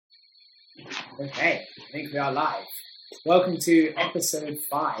Okay, I think we are live. Welcome to episode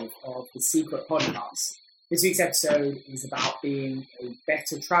 5 of the Secret Podcast. This week's episode is about being a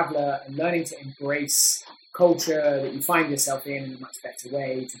better traveller and learning to embrace culture that you find yourself in a much better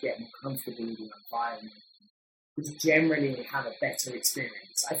way, to get more comfortable with your environment, to generally have a better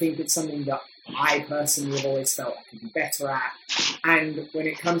experience. I think it's something that I personally have always felt I could be better at. And when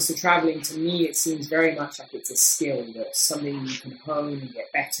it comes to traveling, to me, it seems very much like it's a skill, that's something you can hone and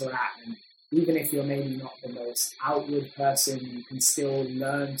get better at. And even if you're maybe not the most outward person, you can still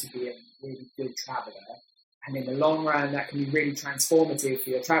learn to be a really good traveller. And in the long run, that can be really transformative for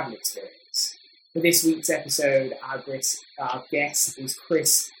your travel experience. For this week's episode, our guest is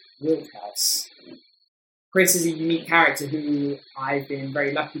Chris Wilthuis. Chris is a unique character who I've been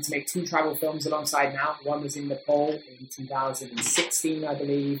very lucky to make 2 travel films alongside now. One was in Nepal in 2016, I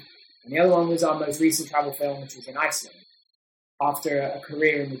believe, and the other one was our most recent travel film, which was in Iceland. After a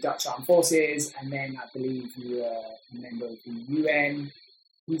career in the Dutch Armed Forces, and then I believe you were a member of the UN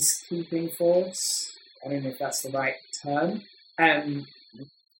Peacekeeping Force. I don't know if that's the right term.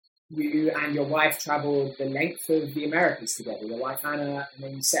 You and your wife travelled the length of the Americas together, your wife Anna, and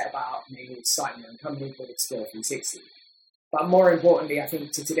then you set about maybe starting your own company called Explore 360. But more importantly, I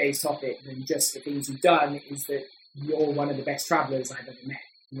think to today's topic than just the things you've done is that you're one of the best travellers I've ever met.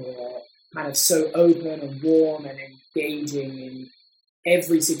 You're kind of so open and warm and engaging in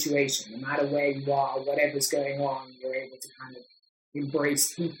every situation, no matter where you are, whatever's going on, you're able to kind of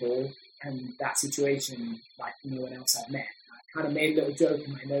embrace people and that situation like no one else I've met. I kind of made a little joke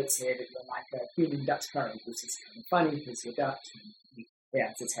in my notes here that you're like a human Dutch curry, which is kind of funny because you're Dutch. And,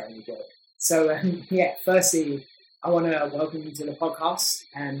 yeah, it's a terrible joke. So, firstly, I want to welcome you to the podcast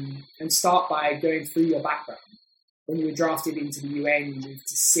and start by going through your background. When you were drafted into the UN, you moved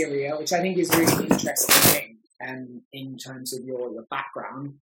to Syria, which I think is a really interesting thing in terms of your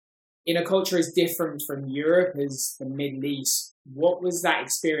background. In a culture as different from Europe as the Middle East, what was that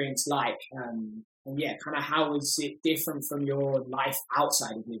experience like? Kind of how was it different from your life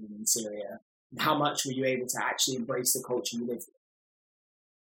outside of living in Syria? And how much were you able to actually embrace the culture you lived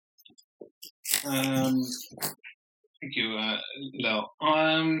in? Thank you, Leo.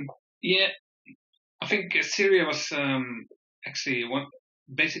 I think Syria was actually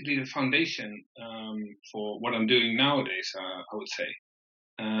basically the foundation for what I'm doing nowadays, I would say.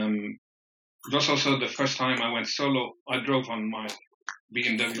 It was also the first time I went solo. I drove on my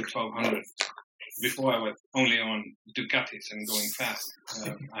BMW 1200. Before I was only on Ducatis and going fast.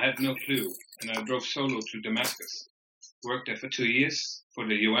 I had no clue, and I drove solo to Damascus. Worked there for 2 years for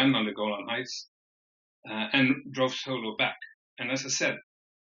the UN on the Golan Heights, and drove solo back. And as I said,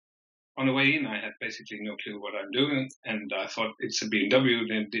 on the way in, I had basically no clue what I'm doing, and I thought it's a BMW.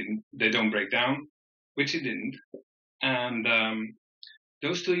 They don't break down, which it didn't. And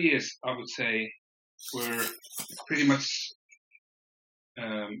those 2 years, I would say, were pretty much.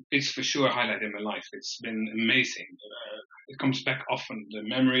 It's for sure a highlight in my life. It's been amazing. It comes back often, the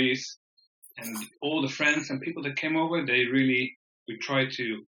memories and all the friends and people that came over. We try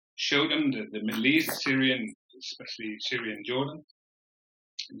to show them the Middle East, Syria, especially Syria and Jordan,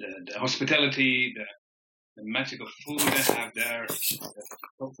 the hospitality, the magical food they have there, the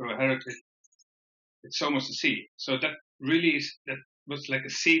cultural heritage. It's so much to see. So that was like a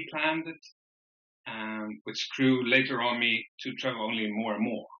seed planted. Which grew later on me to travel only more and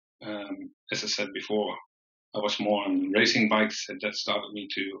more. As I said before, I was more on racing bikes, and that started me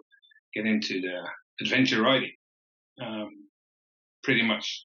to get into the adventure riding. Pretty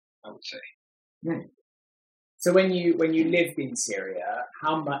much, I would say. So when you lived in Syria,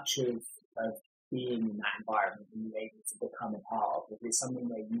 how much of being in that environment were you able to become a part of? Was it something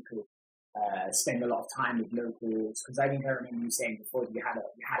where you could spend a lot of time with locals? Because I think I remember you saying before you had a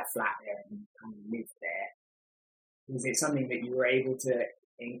flat there and you kind of lived there. Was it something that you were able to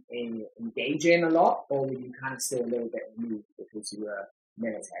engage in a lot, or were you kind of still a little bit removed because you were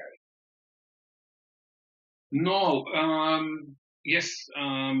military? No. Yes.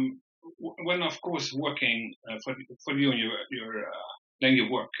 When of course working for you and your then you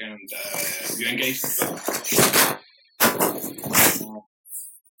work and you engage with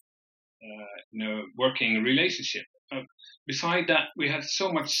working relationship. Beside that, we had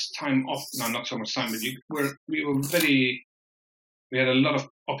so much time off. No, not so much time, but we had a lot of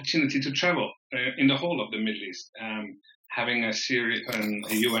opportunity to travel in the whole of the Middle East. Having a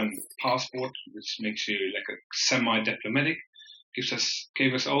UN passport, which makes you like a semi-diplomatic,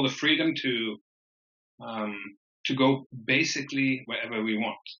 gave us all the freedom to go basically wherever we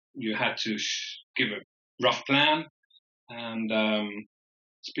want. You had to give a rough plan, and not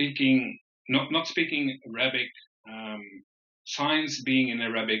speaking Arabic, signs being in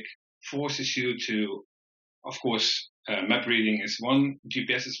Arabic, forces you to, of course, map reading is one,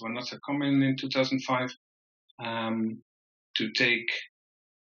 GPSs were not so common in 2005, to take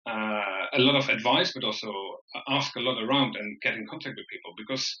a lot of advice, but also ask a lot around and get in contact with people,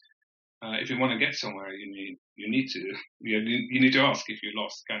 because if you want to get somewhere, you need to ask if you're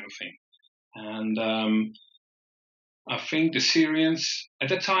lost, kind of thing. And I think the Syrians at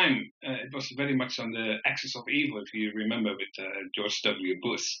that time, it was very much on the axis of evil, if you remember, with George W.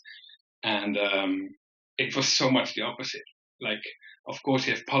 Bush, and it was so much the opposite. Like, of course,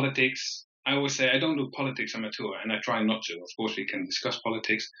 you have politics. I always say I don't do politics on my tour, and I try not to. Of course, we can discuss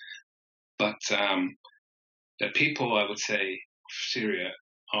politics, but the people, I would say, of Syria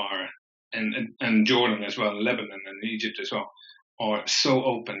are, and Jordan as well, Lebanon and Egypt as well, are so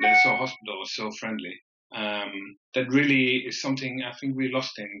open. They're so hospitable, so friendly. That really is something I think we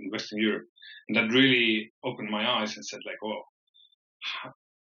lost in Western Europe, and that really opened my eyes and said, like, oh,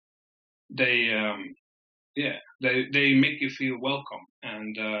 they make you feel welcome,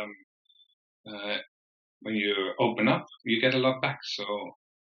 and when you open up, you get a lot back. So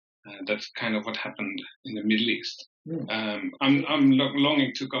that's kind of what happened in the Middle East. I'm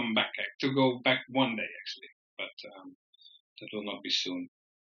longing to come back, to go back one day actually, but that will not be soon,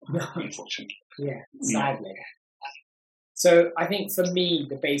 unfortunately. Yeah, sadly. So I think for me,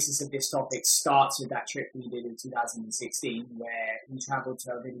 the basis of this topic starts with that trip we did in 2016, where we travelled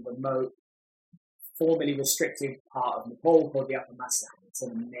to a really remote, formerly restricted part of Nepal called the Upper Mustang. It's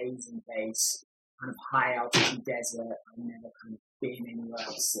an amazing place, kind of high altitude desert. I've never kind of been anywhere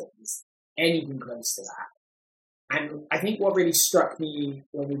else that was anything close to that. And I think what really struck me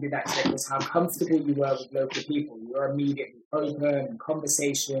when we did that trip was how comfortable you were with local people. You were immediately open and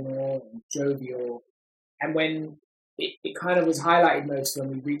conversational and jovial. And when it kind of was highlighted most when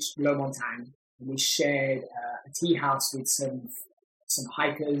we reached Low Montagne, and we shared a tea house with some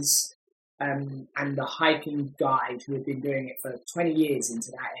hikers, and the hiking guide who had been doing it for 20 years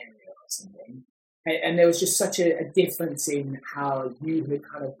into that area or something. And there was just such a difference in how you had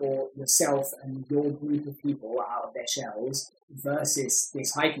kind of brought yourself and your group of people out of their shells versus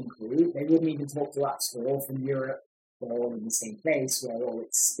this hiking crew. They wouldn't even talk to us. We're all from Europe. We're all in the same place. We're all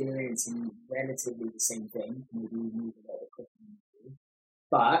experiencing relatively the same thing. Maybe we move a little quicker than we do.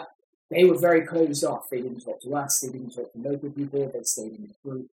 But they were very closed off. They didn't talk to us. They didn't talk to local people. They stayed in the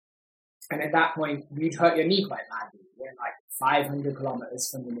group. And at that point, you'd hurt your knee quite badly. We're like 500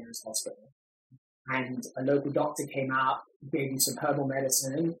 kilometers from the nearest hospital. And a local doctor came out, gave you some herbal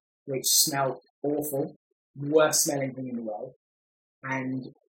medicine, which smelled awful, worst smelling thing in the world.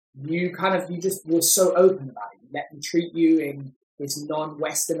 And you just were so open about it. You let them treat you in this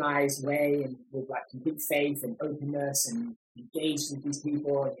non-westernized way and with like complete faith and openness, and engaged with these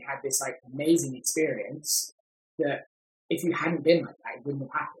people, and you had this like amazing experience that if you hadn't been like that, it wouldn't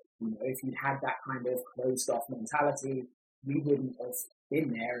have happened. You know, if you'd had that kind of closed off mentality, we wouldn't have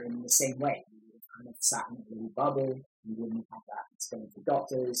been there in the same way. We would have kind of sat in a little bubble. We wouldn't have that experience with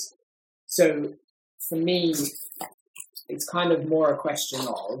doctors. So for me, it's kind of more a question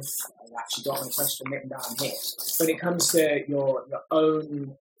of, I've actually got my question written down here. When it comes to your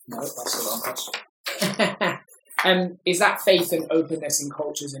own, no, that's the wrong question. Is that faith and openness in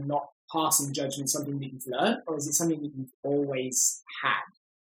cultures and not passing judgment something that you've learned, or is it something that you've always had?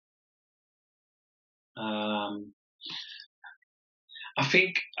 I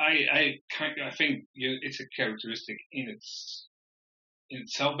think it's a characteristic in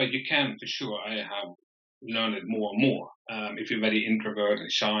itself, but you can for sure. I have learned it more and more. If you're very introvert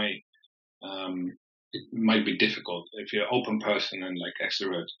and shy, it might be difficult. If you're an open person and like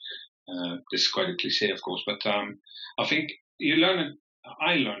extrovert, this is quite a cliche, of course. But I think you learn it.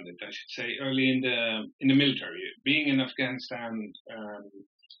 I learned it, I should say, early in the military. Being in Afghanistan,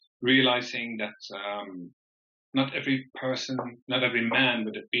 realizing that not every person, not every man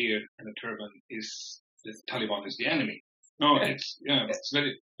with a beard and a turban is the Taliban is the enemy. No, it's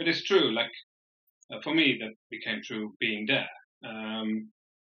very, but it's true. Like for me, that became true being there.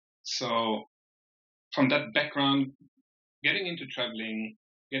 So from that background, getting into traveling,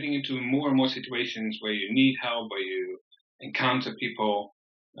 getting into more and more situations where you need help, where you encounter people,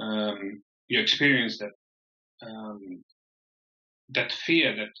 you experience that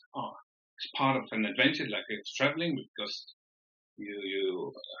fear that it's part of an adventure, like it's traveling, because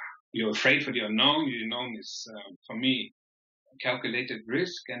you're afraid for the unknown. The unknown is for me a calculated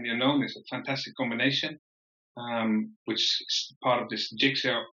risk, and the unknown is a fantastic combination, which is part of this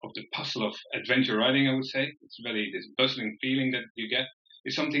jigsaw of the puzzle of adventure riding. I would say it's this bustling feeling that you get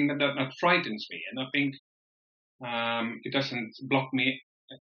is something that frightens me, and I think it doesn't block me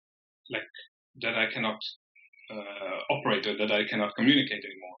like that I cannot operate or that I cannot communicate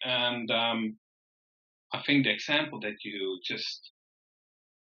anymore. And I think the example that you just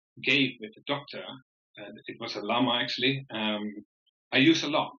gave with the doctor, it was a llama actually, I use a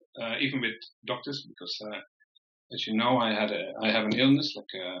lot, even with doctors, because as you know, I have an illness, like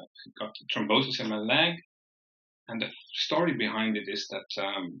I got thrombosis in my leg, and the story behind it is that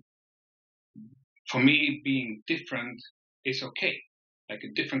for me, being different is okay. Like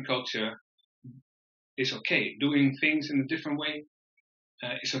a different culture is okay. Doing things in a different way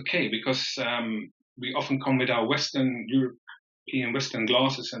is okay, because we often come with our European Western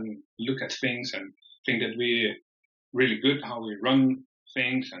glasses and look at things and think that we're really good how we run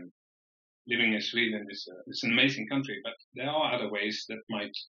things, and living in Sweden is an amazing country, but there are other ways that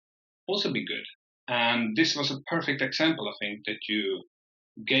might also be good. And this was a perfect example, I think, that you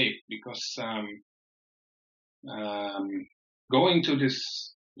gave, because going to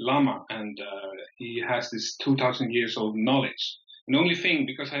this Lama, and he has this 2,000 years old knowledge. And the only thing,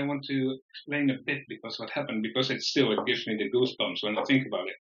 because I want to explain a bit, because what happened, because it gives me the goosebumps when I think about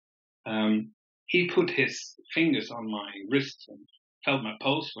it. He put his fingers on my wrists and felt my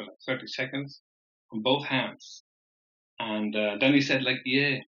pulse for like 30 seconds on both hands. And then he said, like,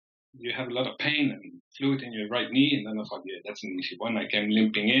 yeah, you have a lot of pain and fluid in your right knee. And then I thought, yeah, that's an easy one. I came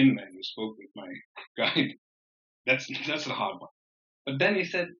limping in and spoke with my guide. That's a hard one. But then he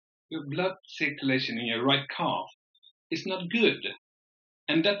said, your blood circulation in your right calf is not good.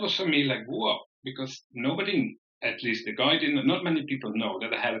 And that was for me like, whoa, because nobody, at least the guy didn't, not many people know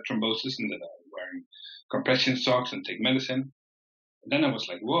that I had a thrombosis and that I'm wearing compression socks and take medicine. And then I was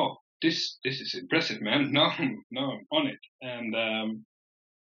like, whoa, this is impressive, man. No, I'm on it. And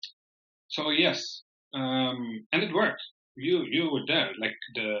so yes, and it worked. You were there, like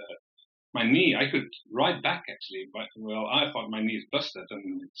my knee, I could ride back actually, but well, I thought my knee is busted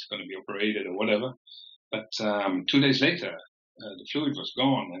and it's going to be operated or whatever. But 2 days later, the fluid was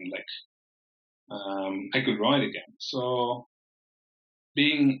gone, and like I could ride again. So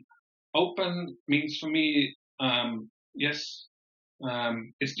being open means for me, yes,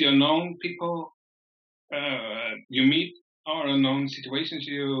 it's the unknown people you meet, are unknown situations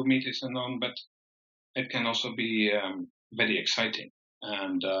you meet is unknown, but it can also be very exciting.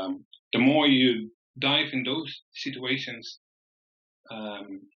 And the more you dive in those situations,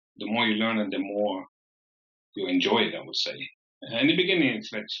 the more you learn and the more you enjoy it, I would say. In the beginning, it's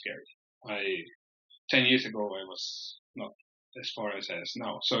very scary. 10 years ago, I was not as far as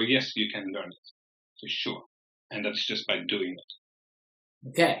now. So yes, you can learn it, for sure. And that's just by doing it.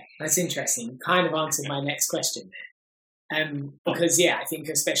 Okay, that's interesting. You kind of answered my next question there. Because, yeah, I think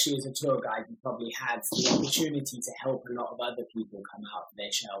especially as a tour guide, you probably have the opportunity to help a lot of other people come out of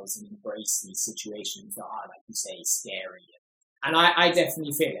their shells and embrace these situations that are, like you say, scary. And I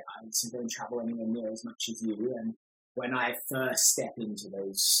definitely feel it. I obviously don't travel anywhere near as much as you. And when I first step into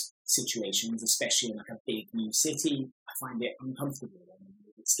those situations, especially in like a big new city, I find it uncomfortable and a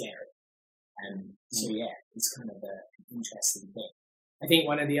little bit scary. So, yeah, it's kind of an interesting thing. I think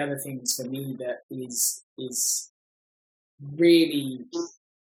one of the other things for me that is really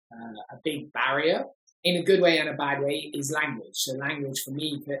a big barrier, in a good way and a bad way, is language. So language for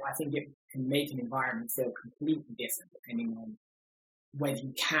me, I think it can make an environment feel completely different depending on whether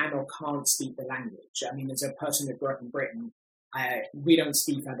you can or can't speak the language. I mean, as a person that grew up in Britain, we don't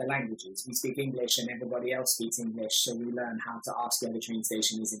speak other languages. We speak English and everybody else speaks English, so we learn how to ask where the train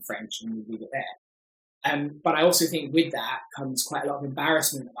station is in French and we read it there. But I also think with that comes quite a lot of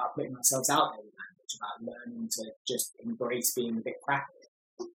embarrassment about putting ourselves out there with language, about learning to just embrace being a bit cracked.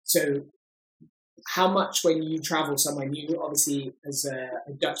 So how much, when you travel somewhere new, obviously as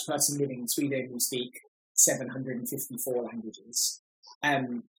a Dutch person living in Sweden, you speak 754 languages.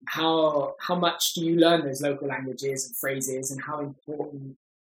 How much do you learn those local languages and phrases, and how important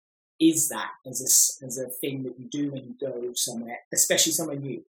is that as a thing that you do when you go somewhere, especially somewhere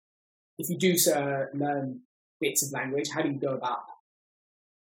new? If you do learn bits of language, how do you go about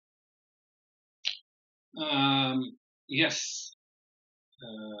that? Yes,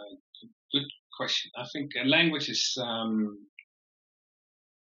 good question. I think language is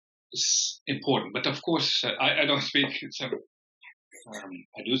important, but of course I don't speak.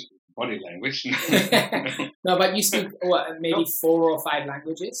 I do speak body language. No, but you speak maybe 4 or 5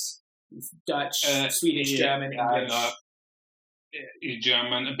 languages: Dutch, Swedish, German, English.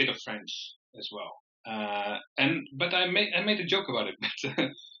 German, a bit of French as well. But I made a joke about it.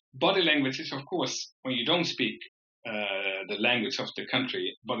 But body language is, of course, when you don't speak the language of the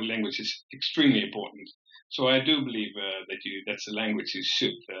country, body language is extremely important. So I do believe that's a language you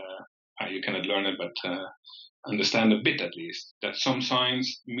should. You cannot learn it, but understand a bit at least. That some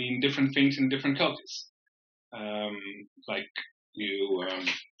signs mean different things in different cultures. Like you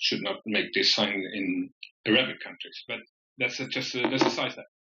should not make this sign in Arabic countries. But that's a side step.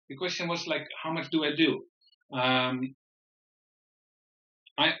 The question was like, how much do I do?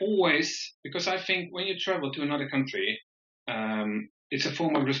 I always, because I think when you travel to another country, it's a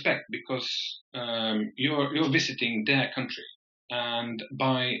form of respect because you're visiting their country, and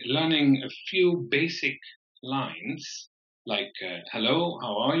by learning a few basic lines like hello,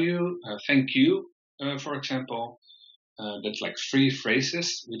 how are you, thank you, for example, that's like 3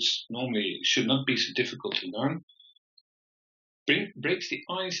 phrases which normally should not be so difficult to learn, breaks the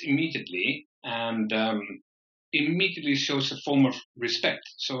ice immediately and immediately shows a form of respect.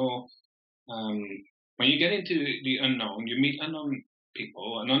 So when you get into the unknown, you meet unknown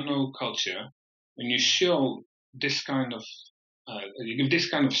people, an unknown culture, when you show this kind of, you give this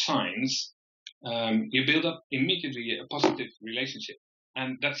kind of signs, you build up immediately a positive relationship,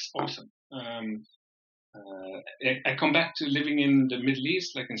 and that's awesome. I come back to living in the Middle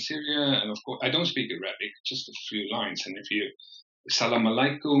East, like in Syria, and of course I don't speak Arabic, just a few lines. And if you Salam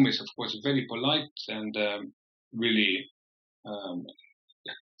alaikum is of course very polite and really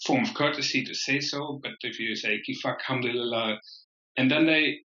form of courtesy to say so. But if you say kifak alhamdulillah, and then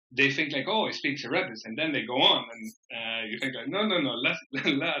they think like, oh, he speaks Arabic, and then they go on, and you think like, no, la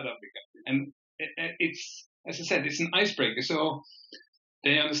Arabica. And it's, as I said, it's an icebreaker. So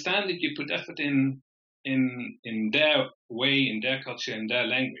they understand that you put effort in their way, in their culture, in their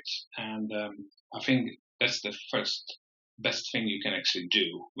language. And I think that's the first best thing you can actually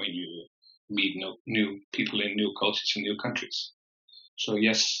do when you meet new people in new cultures in new countries. So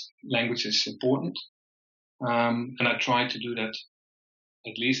yes, language is important. And I try to do that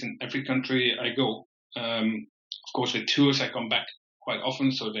at least in every country I go. Of course, with tours, I come back quite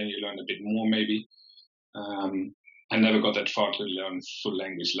often, so then you learn a bit more maybe. I never got that far to learn full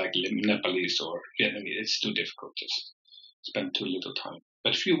language like Nepalese or Vietnamese. It's too difficult, just spend too little time.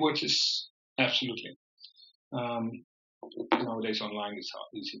 But few words is absolutely. Nowadays online is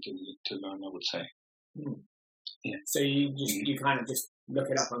easy to learn, I would say. Yeah. So you kind of just look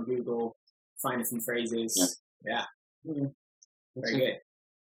it up on Google, find a few phrases. Yeah. Very good.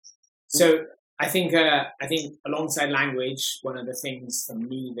 So I think alongside language, one of the things for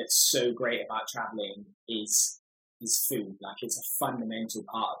me that's so great about traveling is food. Like, it's a fundamental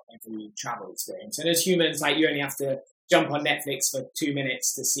part of every travel experience. And as humans, like, you only have to jump on Netflix for 2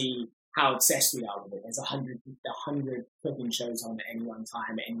 minutes to see how obsessed we are with it. There's 100 cooking shows on at any one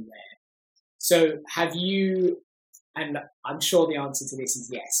time, anywhere. So have you, and I'm sure the answer to this is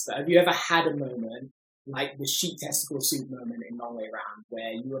yes, but have you ever had a moment like the sheep testicle soup moment in Long Way Round,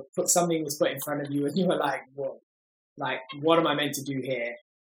 where something was put in front of you and you were like, what? Like, what am I meant to do here?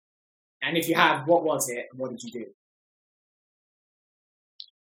 And if you have, what was it and what did you do?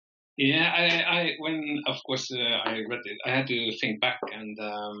 Yeah, I when of course I read it, I had to think back, and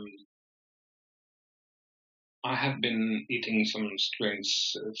I have been eating some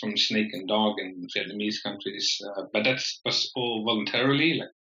strains from snake and dog in Vietnamese countries, but that was all voluntarily,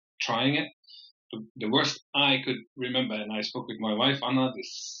 like trying it. The worst I could remember, and I spoke with my wife Anna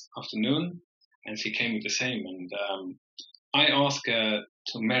this afternoon, and she came with the same. And I asked her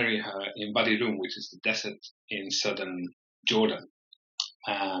to marry her in Wadi Rum, which is the desert in southern Jordan.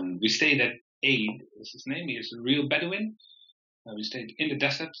 And we stayed at Aid, is his name. He is a real Bedouin. We stayed in the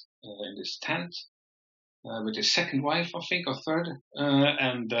desert in this tent with his second wife, I think, or third,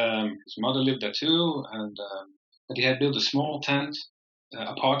 and his mother lived there too. And but he had built a small tent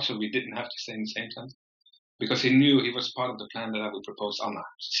apart, so we didn't have to stay in the same tent, because he knew he was part of the plan that I would propose Anna.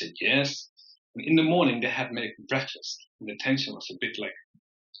 She said yes. And in the morning they had made breakfast, and the tension was a bit like,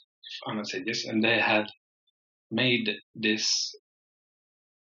 Anna said yes, and they had made this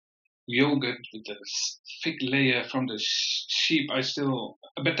yogurt with a thick layer from the sheep.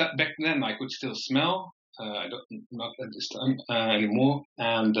 But back then I could still smell. Not at this time anymore.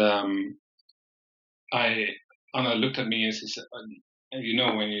 And Anna looked at me and she said, when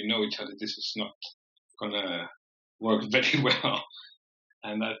you know each other, this is not gonna work very well.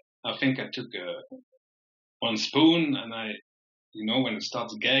 And I think I took one spoon, and when it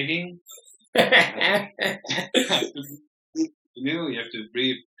starts gagging, you have to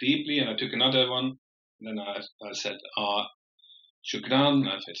breathe deeply, and I took another one, and then I said, shukran,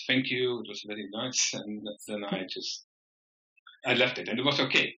 I said thank you, it was very nice, and then I left it, and it was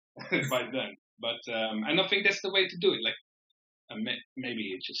okay by then. But and I think that's the way to do it. Like, maybe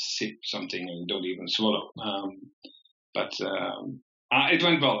you just sip something and don't even swallow. But it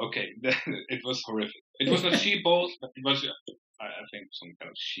went well. Okay, it was horrific. It was not sheep balls, but it was, I think, some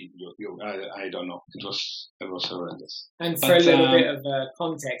kind of sheep yogurt. I don't know. It was horrendous. And for a little bit of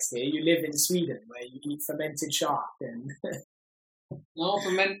context here, you live in Sweden, where you eat fermented shark, and No,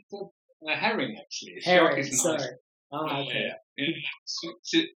 fermented herring actually. Shark Herring, is nice. sorry. Ah, okay.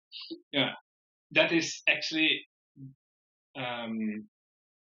 Yeah. That is actually,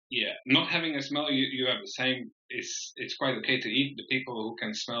 not having a smell. You have the same. It's quite okay to eat. The people who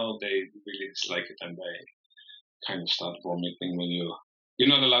can smell, they really dislike it, and they kind of start vomiting when you're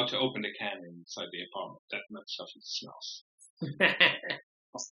not allowed to open the can inside the apartment. That much stuff it smells.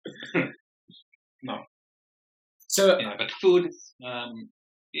 No. So yeah, but food.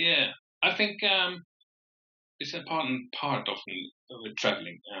 I think it's an important part of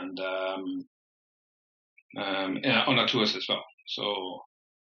traveling and on our tours as well. So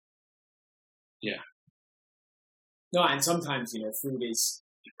yeah. No, and sometimes food is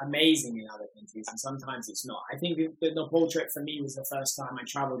amazing in other countries, and sometimes it's not. I think the Nepal trip for me was the first time I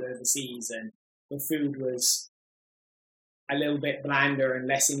travelled overseas, and the food was a little bit blander and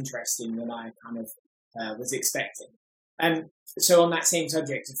less interesting than I kind of was expecting. So on that same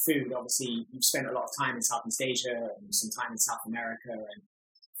subject of food, obviously you've spent a lot of time in Southeast Asia and some time in South America and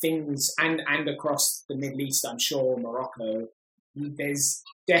things, and across the Middle East, I'm sure, Morocco. There's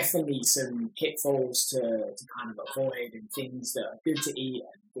definitely some pitfalls to kind of avoid, and things that are good to eat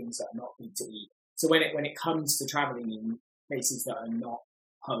and things that are not good to eat. So when it comes to traveling in places that are not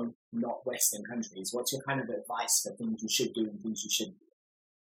home, not Western countries, what's your kind of advice for things you should do and things you shouldn't do?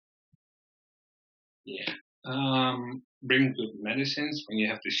 Yeah. Bring good medicines when you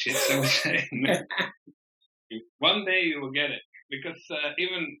have the shits, I would say. One day you will get it. Because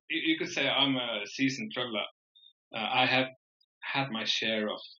even, you could say I'm a seasoned traveler. I have had my share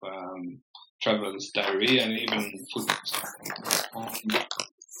of traveler's diarrhea and even food.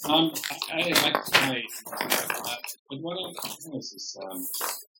 I like my, but what I is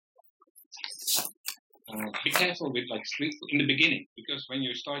be careful with like street food in the beginning, because when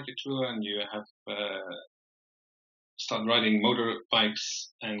you start your tour and you have start riding motorbikes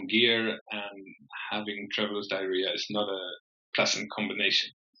and gear and having traveler's diarrhea is not a pleasant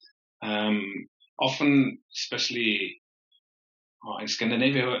combination. Often, especially in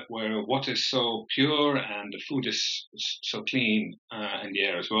Scandinavia, where water is so pure and the food is so clean, and the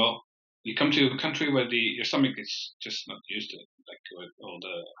air as well, you come to a country where your stomach is just not used to it, like all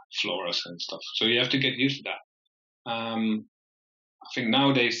the floras and stuff. So you have to get used to that. I think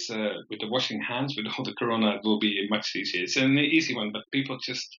nowadays, with the washing hands, with all the corona, it will be much easier. It's an easy one, but people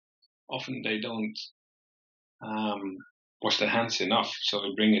just often they don't wash their hands enough, so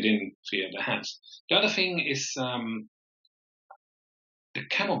they bring it in via the hands. The other thing is the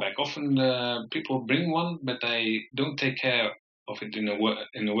camelback. Often people bring one, but they don't take care of it in a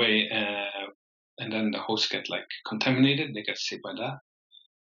way, and then the hosts get like contaminated. They get sick by that.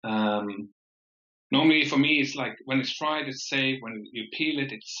 Normally, for me, it's like when it's fried, it's safe. When you peel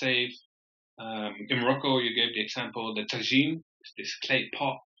it, it's safe. In Morocco, you gave the example, the tagine, this clay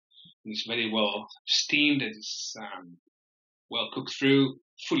pot, and it's very well steamed. It's well cooked through,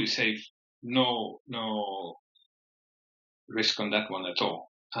 fully safe. No risk on that one at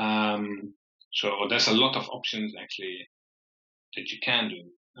all. So there's a lot of options actually that you can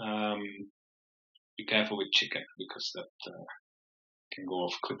do. Be careful with chicken, because that can go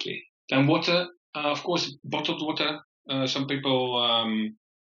off quickly. Then water, of course, bottled water. Some people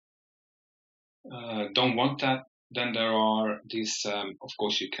don't want that. Then there are these, of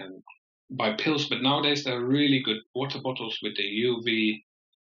course, you can buy pills, but nowadays there are really good water bottles with a UV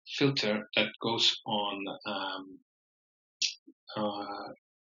filter that goes on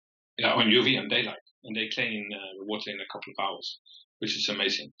UV and daylight, and they clean the water in a couple of hours, which is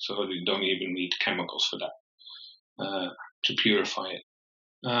amazing. So you don't even need chemicals for that to purify it.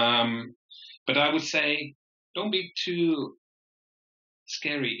 But I would say don't be too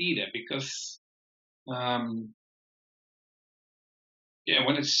scary either, because when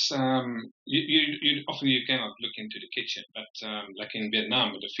it's you often you cannot look into the kitchen, but like in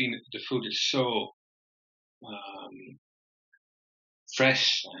Vietnam, the food is so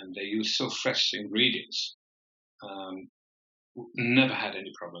fresh, and they use so fresh ingredients. Never had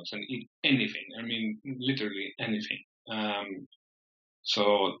any problems and eat anything. I mean, literally anything.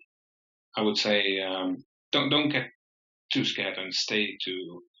 So I would say don't get too scared and stay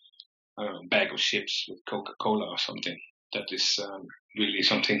to a bag of chips with Coca-Cola or something. That is really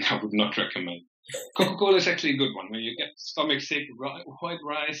something I would not recommend. Coca-Cola is actually a good one. When you get stomach sick, white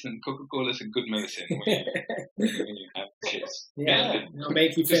rice and Coca-Cola is a good medicine when you have chips. Yeah, it'll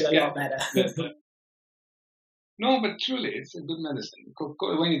make you feel a lot better. No, but truly, it's a good medicine.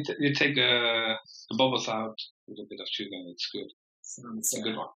 When you take the bubbles out with a bit of sugar, it's good. It's a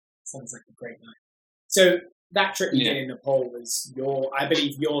good one. Sounds like a great night. So that trip you did in Nepal was I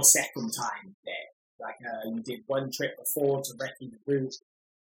believe your second time there, You did one trip before to recce the route.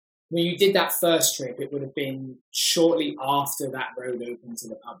 When you did that first trip, it would have been shortly after that road opened to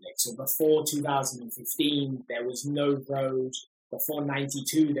the public. So before 2015, there was no road. Before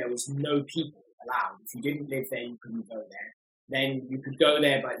 92, there was no people allowed. If you didn't live there, you couldn't go there. Then you could go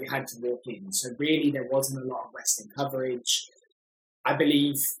there, but you had to walk in. So really, there wasn't a lot of Western coverage. I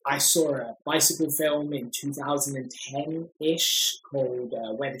believe I saw a bicycle film in 2010-ish called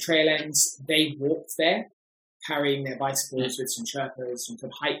Where the Trail Ends. They walked there, carrying their bicycles with some Sherpas. You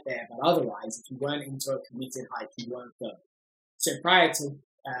could hike there, but otherwise, if you weren't into a committed hike, you weren't going. So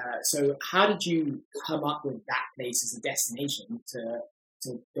so how did you come up with that place as a destination to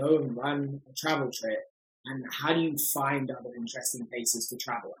go and run a travel trip? And how do you find other interesting places to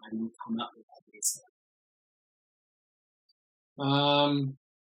travel? How do you come up with ideas?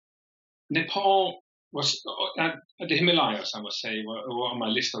 Nepal was at the Himalayas, I must say, were on my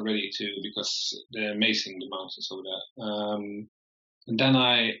list already too, because they're amazing, the mountains over there. And then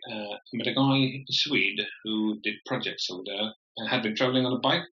I met a guy in Sweden who did projects over there and had been traveling on a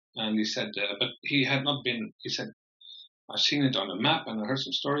bike. And he said, but he had not been, he said, I've seen it on a map and I heard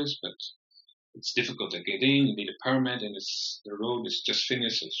some stories, but it's difficult to get in. You need a permit, and the road is just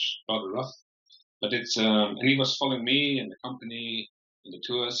finished. It's rather rough, but it's and he was following me and the company and the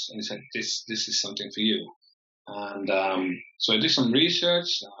tours, and he said, "This is something for you." And so I did some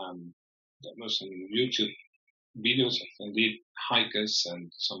research. There was some YouTube videos of indeed hikers and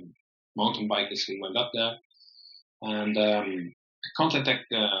some mountain bikers who went up there, and I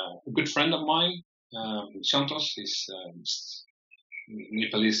contacted a good friend of mine, Santos. He's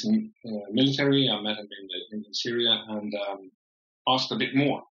Nepalese military. I met him in Syria and asked a bit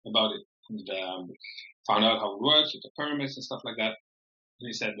more about it, and found out how it works with the permits and stuff like that. And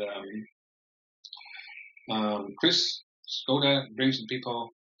he said, Chris, just go there, bring some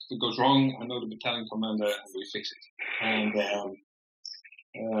people. If it goes wrong, I know the battalion commander and we fix it. And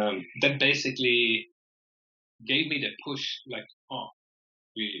that basically gave me the push, like,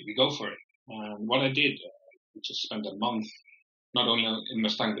 we go for it. And what I did, we just spent a month not only in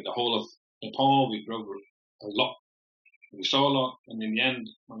Mustang, but the whole of Nepal. We drove a lot. We saw a lot. And in the end,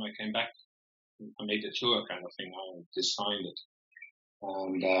 when I came back, I made the tour kind of thing. I designed it.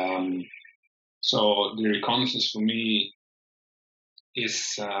 And so the reconnaissance for me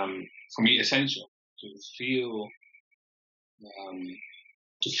is, essential to feel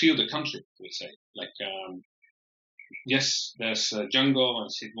the country, I would say. Like, yes, there's a jungle and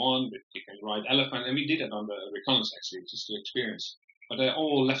Sidwan, but you can ride elephant, and we did it on the reconnaissance actually, just to experience. But I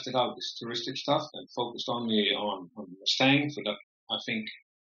all left it out, this touristic stuff, and focused only on Mustang. So that I think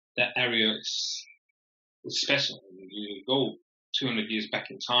that area is special. I mean, you go 200 years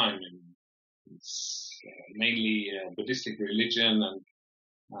back in time, and it's mainly Buddhistic religion, and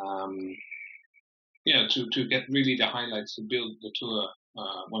to get really the highlights, to build the tour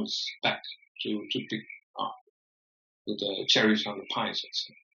once back to pick up with the cherries on the pie, so to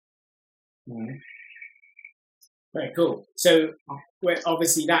say. Mm-hmm. Very cool. So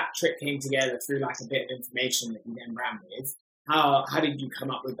obviously that trip came together through like a bit of information that you then ran with. How did you come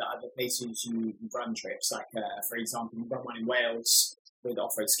up with the other places you run trips? Like, for example, you run one in Wales with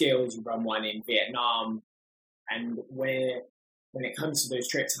off-road skills, you run one in Vietnam, and when it comes to those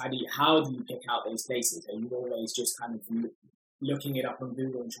trips, how do you pick out those places? Are you always just kind of looking it up on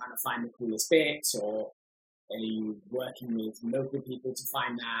Google and trying to find the coolest bits, or are you working with local people to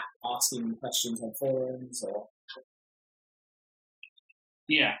find that, asking questions on forums, or?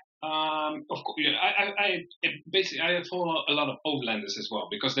 Yeah, of course. Yeah, I follow a lot of overlanders as well,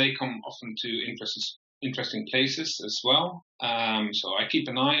 because they come often to interesting places as well. So I keep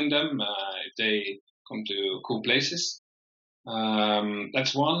an eye on them if they come to cool places.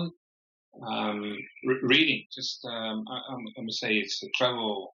 That's one. Reading, just I'm gonna say it's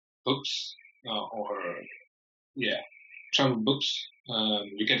travel books travel books.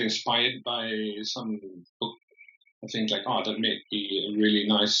 You get inspired by some book. I think like, that may be a really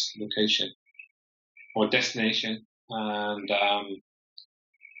nice location or destination, and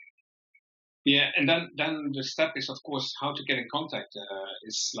and then the step is, of course, how to get in contact.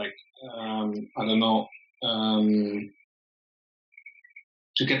 It's like I don't know.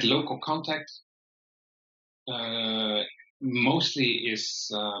 To get local contact, mostly is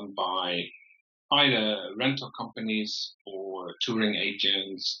by either rental companies or touring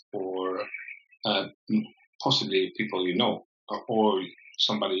agents, or possibly people you know, or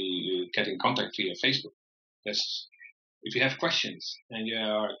somebody you get in contact via Facebook. If you have questions and you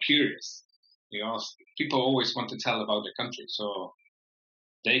are curious, you ask. People always want to tell about their country, so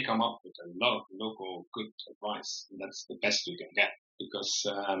they come up with a lot of local good advice, and that's the best you can get. Because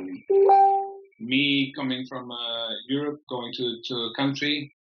me coming from Europe, going to a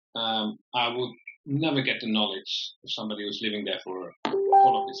country, I would never get the knowledge of somebody who's living there for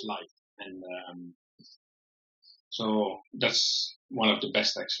all of his life. And so that's one of the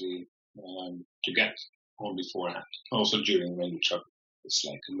best actually to get on beforehand. Also during when you travel, it's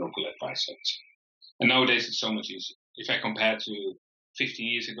like a local advice. And nowadays it's so much easier. If I compare to 15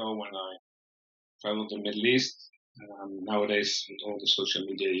 years ago when I traveled to the Middle East, nowadays with all the social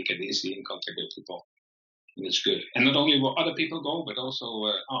media, you get easily in contact with people. And it's good. And not only will other people go, but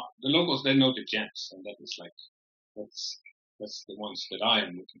also the locals, they know the gems. And that is like, that's the ones that I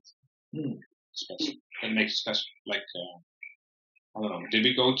am looking for. Special. That makes it special. Like, I don't know, did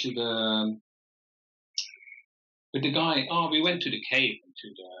we go to with the guy, we went to the cave,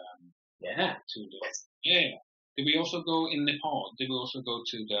 Did we also go in Nepal? Did we also go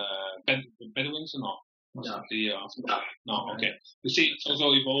to the Bedouins or not? No, okay. You see, it's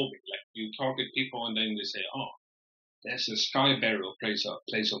also evolving. Like you talk with people and then they say, there's a sky burial place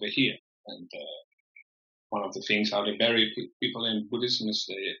over here. And one of the things how they bury people in Buddhism is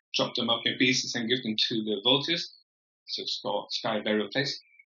they chop them up in pieces and give them to the Wilthuis. So it's called sky burial place.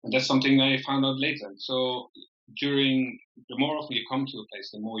 And that's something I found out later. So the more often you come to a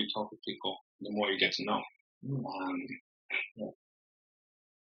place, the more you talk with people, the more you get to know.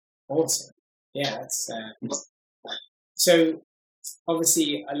 Awesome. Yeah, that's so.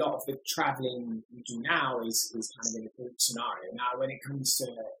 Obviously, a lot of the traveling you do now is kind of in a group scenario. Now, when it comes to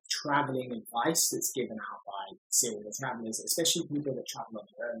traveling advice that's given out by serial travelers, especially people that travel on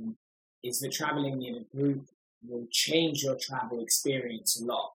their own, is that traveling in a group will change your travel experience a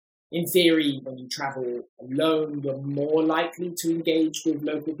lot. In theory, when you travel alone, you're more likely to engage with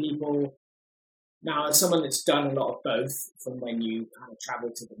local people. Now, as someone that's done a lot of both, from when you kind of travel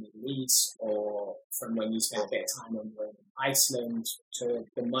to the Middle East or from when you spend a bit of time on your own in Iceland to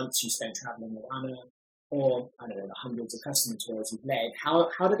the months you spent traveling around or, I don't know, the hundreds of customer tours you've led, how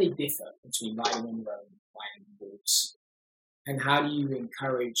do they differ between riding on your own and riding in groups? And how do you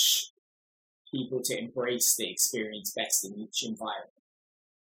encourage people to embrace the experience best in each environment?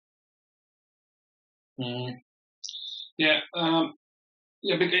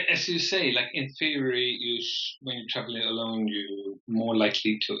 Yeah, because as you say, like in theory, when you're traveling alone, you're more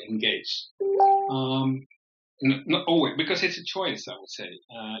likely to engage. Not always, because it's a choice, I would say,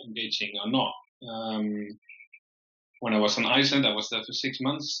 engaging or not. When I was in Iceland, I was there for 6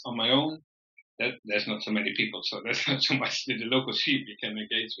 months on my own. There's not so many people, so there's not so much with the local sheep you can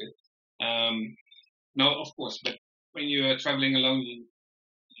engage with. No, of course, but when you're traveling alone,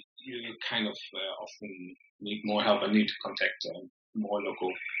 you kind of often need more help and need to contact more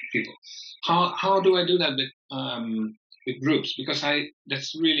local people. How do I do that with groups? Because I'm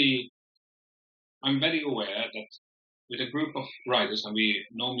very aware that with a group of riders, and we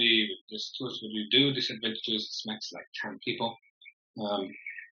normally with these tours what we do, these adventures, it's max like 10 people,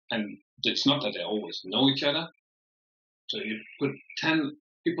 and it's not that they always know each other. So you put 10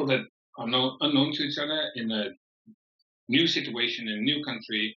 people that are unknown to each other in a new situation in a new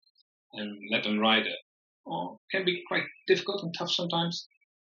country and let them ride it. Can be quite difficult and tough sometimes.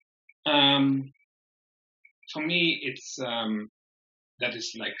 For me, it's that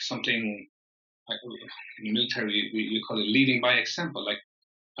is like something like in the military we call it leading by example. Like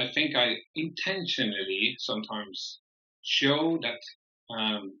I think I intentionally sometimes show that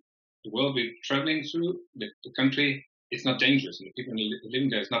the world we're traveling through, the country, is not dangerous, and the people living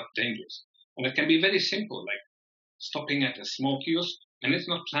there is not dangerous. And it can be very simple, like stopping at a small kiosk, and it's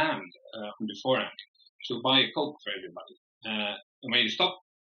not planned beforehand. To buy a Coke for everybody. And when you stop,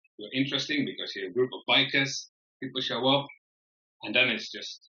 you're interesting because you're a group of bikers, people show up, and then it's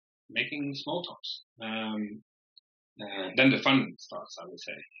just making small talks. Then the fun starts, I would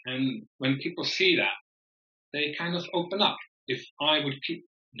say. And when people see that, they kind of open up. If I would keep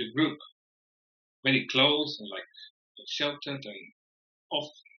the group very close and like sheltered and off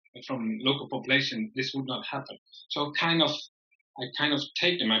from local population, this would not happen. So I kind of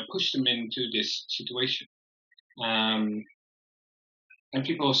take them, I push them into this situation. And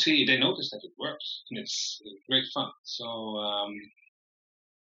people they notice that it works, and it's great fun. So,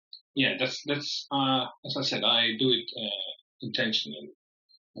 that's as I said, I do it intentionally.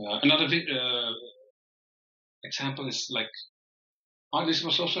 Another example is like, this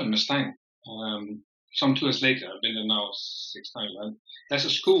was also in Mustang. Some tours later, I've been there now 6 times, and there's a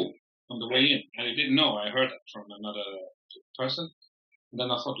school on the way in, and I didn't know, I heard it from another person. And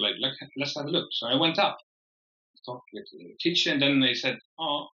then I thought, let's have a look. So I went up, talked with the teacher, and then they said,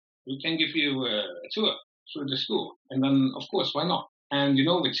 we can give you a tour through the school. And then, of course, why not? And,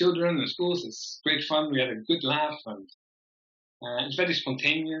 with children and schools, it's great fun. We had a good laugh, and it's very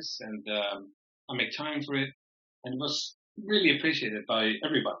spontaneous. And I make time for it, and it was really appreciated by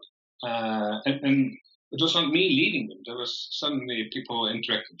everybody. And it was not me leading them. There was suddenly people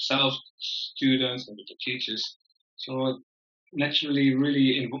interact themselves, students and with the teachers. So it naturally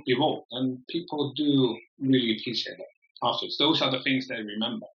really evolved, and people do really appreciate that afterwards. Those are the things they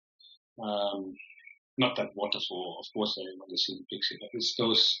remember. Not that waterfall, of course, they remember seeing the picture, but it's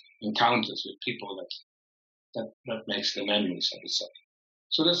those encounters with people that makes the memories, I would say.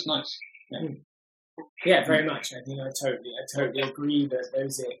 So that's nice. Yeah. Yeah, very much. I think I totally agree that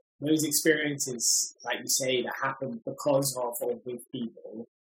those experiences, like you say, that happen because of or with people,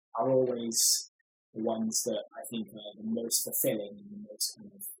 are always the ones that I think are the most fulfilling and the most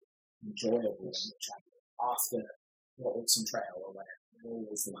kind of enjoyable in the travel after the Autumn Trail or whatever. They're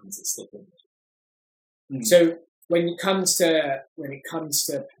always the ones that stick with me. Mm. So when it comes to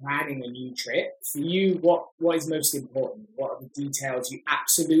planning a new trip, for you, what is most important? What are the details you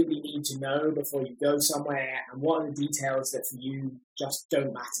absolutely need to know before you go somewhere, and what are the details that for you just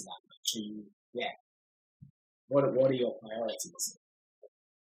don't matter that much? What are your priorities?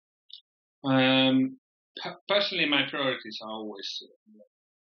 Personally, my priorities are always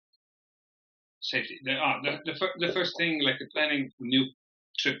safety. The first thing, like planning a new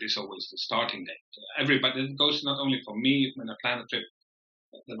trip, is always the starting date. Everybody, it goes not only for me when I plan a trip.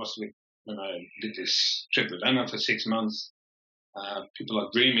 That was when I did this trip with Anna for 6 months. People are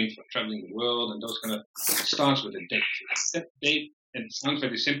dreaming for traveling the world, and those kind of starts with a date. That date, it sounds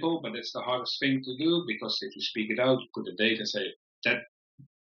very simple, but it's the hardest thing to do, because if you speak it out, you put a date and say that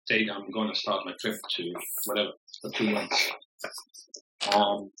date I'm going to start my trip to whatever for 2 months.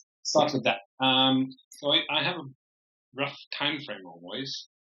 Start with that. So I have a rough time frame always,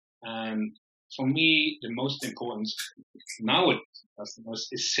 and for me the most important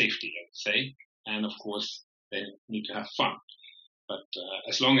is safety, I would say, and of course they need to have fun, but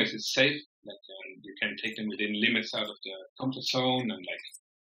as long as it's safe, you can take them within limits out of the comfort zone, and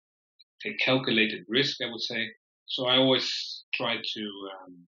take calculated risk, I would say. So I always try to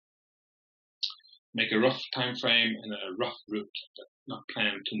make a rough time frame and a rough route, not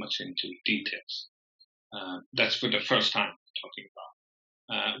plan too much into details. That's for the first time talking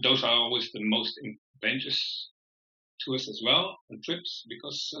about. Those are always the most adventurous tours as well, and trips,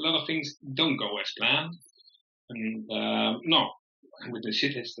 because a lot of things don't go as planned. And when the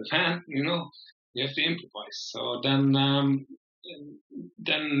shit hits the fan, you have to improvise. So then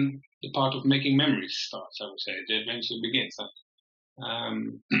the part of making memories starts, I would say. The adventure begins.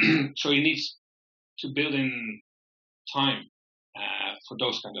 So you need to build in time for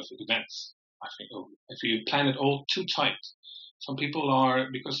those kind of events. I think if you plan it all too tight, some people are,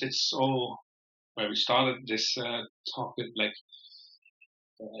 because it's all where we started this talk with,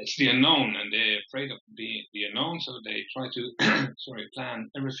 it's the unknown, and they're afraid of the unknown, so they try to plan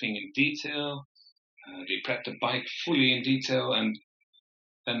everything in detail. They prep the bike fully in detail, and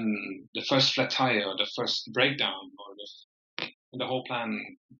then the first flat tire or the first breakdown or the whole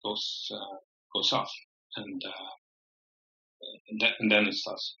plan goes off, and then it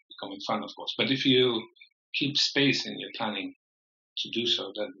starts becoming fun, of course. But if you keep space in your planning to do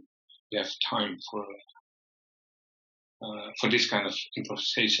so, then you have time for this kind of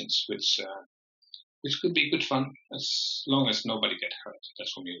improvisations, which could be good fun as long as nobody gets hurt. That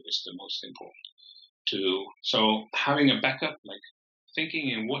for me is the most important. So having a backup, like thinking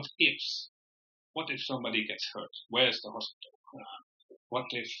in what ifs. What if somebody gets hurt? Where's the hospital? What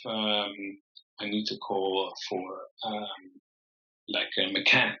if I need to call for a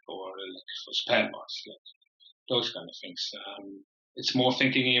mechanic or for spare parts? Those kind of things. It's more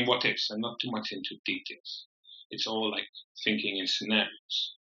thinking in what ifs and not too much into details. It's all thinking in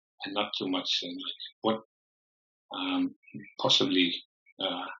scenarios and not too much in what possibly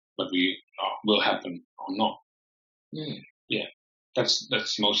what will happen or not. Yeah,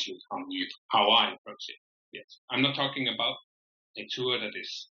 that's mostly how I approach it. Yes, I'm not talking about a tour that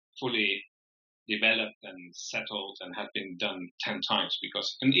is fully developed and settled and have been done 10 times,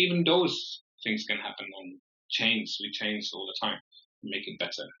 and even those things can happen and change. We change all the time and make it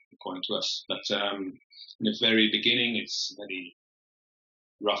better according to us. But in the very beginning, it's very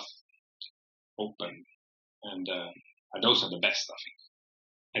rough, open, and those are the best, I think.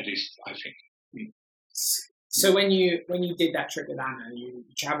 At least I think. So when you did that trip with Anna, you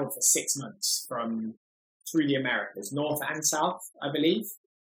traveled for 6 months through the Americas, north and south, I believe.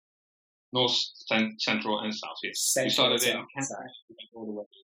 North, central, and south. Yes. We started in Canada, all the way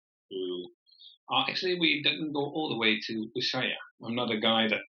to. Actually, we didn't go all the way to Ushuaia. I'm not a guy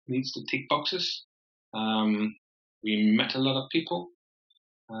that needs to tick boxes. We met a lot of people,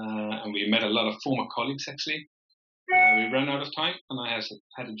 and we met a lot of former colleagues. Actually, we ran out of time, and I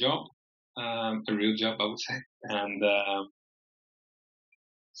had a job. a real job, I would say, and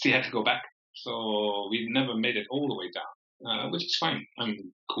she had to go back. So we never made it all the way down, which is fine.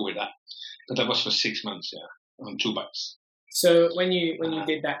 I'm cool with that. But that was for 6 months, on 2 bikes. So when you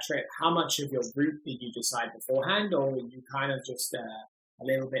did that trip, how much of your route did you decide beforehand, or were you kind of just a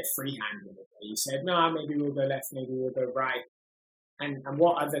little bit freehand with it? You said, no, maybe we'll go left, maybe we'll go right. And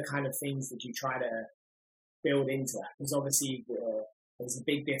what other kind of things did you try to build into that? Because obviously there's a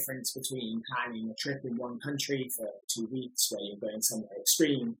big difference between planning a trip in one country for 2 weeks where you're going somewhere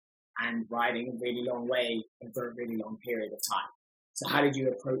extreme and riding a really long way over a really long period of time. So how did you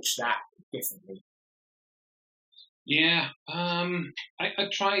approach that differently? Yeah, I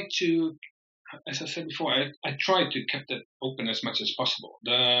tried to, as I said before, I tried to keep it open as much as possible.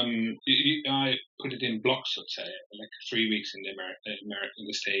 I put it in blocks, let's say, like 3 weeks in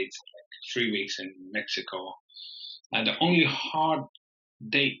the States, like 3 weeks in Mexico. And the only hard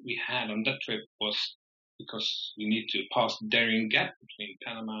date we had on that trip was because we need to pass the Darien Gap between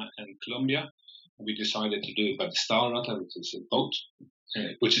Panama and Colombia. We decided to do it by the Stahlratter, which is a boat,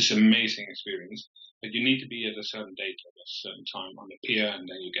 which is an amazing experience. But you need to be at a certain date at a certain time on the pier, and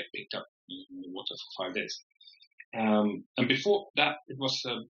then you get picked up in the water for 5 days. And before that, it was,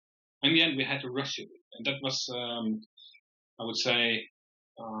 in the end, we had to rush it. And that was, I would say,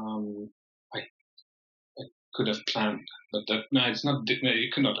 I could have planned, but it's not, you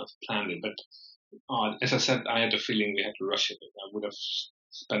could not have planned it. But as I said, I had a feeling we had to rush it. I would have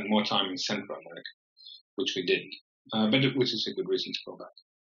spent more time in Central America, which we didn't, which is a good reason to go back.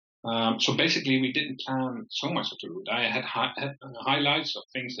 So basically, we didn't plan so much of the route. I had highlights of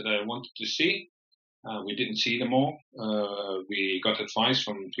things that I wanted to see. We didn't see them all. We got advice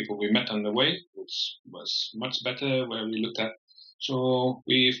from people we met on the way, which was much better, where we looked at. So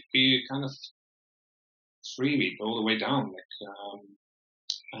we kind of freewheeled all the way down,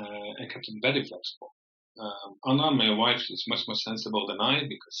 and kept it very flexible. Anna, my wife, is much more sensible than I,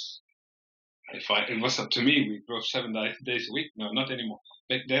 because if it was up to me, we drove 7 days a week. No, not anymore.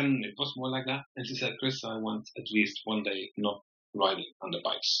 Back then, it was more like that. And she said, Chris, I want at least 1 day not riding on the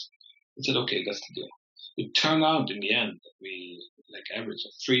bikes. I said, okay, that's the deal. It turned out in the end that we, average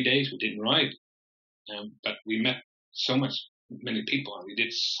of 3 days, we didn't ride. But we met many people, and we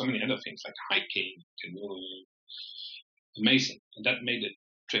did so many other things like hiking, canoeing. Amazing. And that made the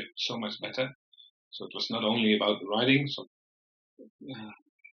trip so much better. So it was not only about the riding. So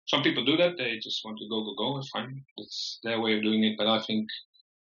some people do that. They just want to go. It's fine. It's their way of doing it. But I think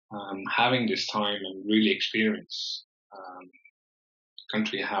having this time and really experience the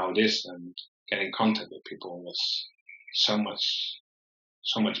country how it is, and getting in contact with people was so much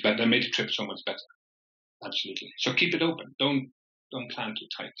better. That made the trip so much better. Absolutely. So keep it open. Don't plan too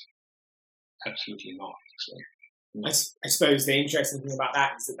tight. Absolutely not. I suppose the interesting thing about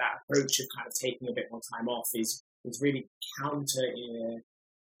that is that approach of kind of taking a bit more time off is really counter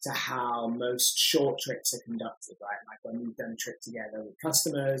to how most short trips are conducted, right? Like when you've done a trip together with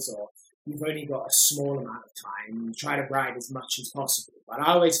customers, or you've only got a small amount of time, you try to ride as much as possible. But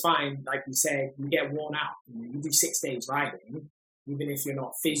I always find, like you said, you get worn out. You do 6 days riding, even if you're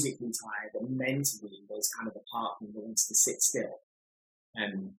not physically tired, but mentally there's kind of a part of you that wants to sit still.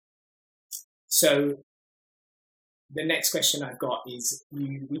 And so the next question I've got is,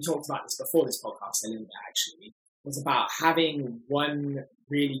 we talked about this before this podcast a little bit actually, was about having one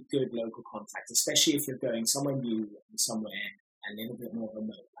really good local contact, especially if you're going somewhere new and somewhere a little bit more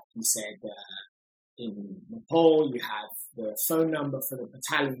remote. Like you said, in Nepal, you have the phone number for the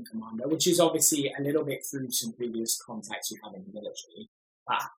battalion commander, which is obviously a little bit through some previous contacts you have in the military.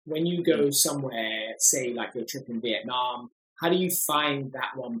 But when you go somewhere, say like your trip in Vietnam, how do you find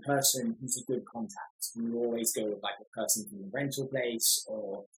that one person who's a good contact? Do you always go with like a person from the rental place,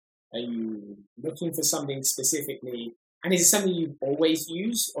 or are you looking for something specifically? And is it something you always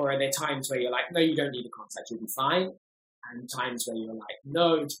use, or are there times where you're like, no, you don't need a contact, you'll be fine, and times where you're like,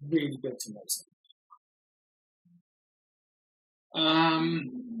 no, it's really good to know something?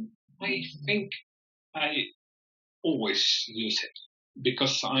 I think I always use it,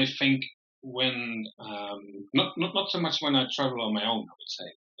 because I think when not so much when I travel on my own, I would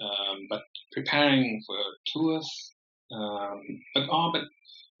say, but preparing for tours, but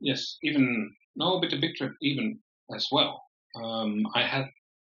yes, with the big trip even as well. I had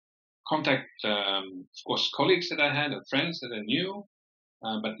contact, of course, colleagues that I had and friends that I knew,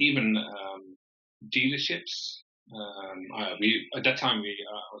 but even dealerships. At that time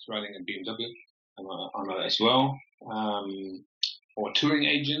I was riding a BMW on as well, or touring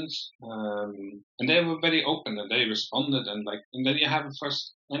agents, and they were very open and they responded, and then you have a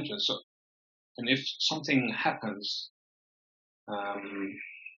first entrance. So, and if something happens,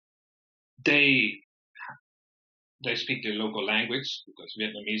 they speak their local language because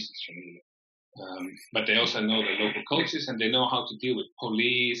Vietnamese is familiar. But they also know the local cultures and they know how to deal with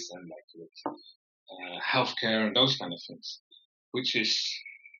police and like with healthcare and those kind of things. Which is,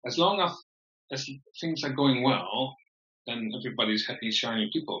 as long as things are going well, then everybody's happy, shiny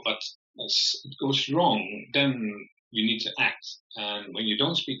people. But as it goes wrong, then you need to act. And when you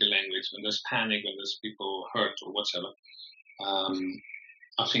don't speak a language, when there's panic, when there's people hurt or whatever,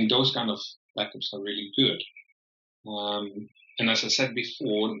 I think those kind of backups are really good. And as I said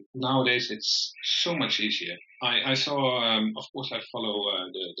before, nowadays it's so much easier. I saw, of course, I follow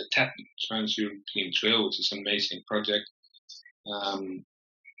the TED Trans-European Trail, which is an amazing project.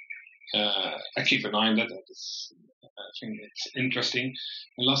 I keep an eye on that. I think it's interesting.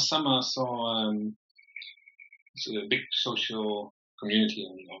 And last summer I saw it's a big social community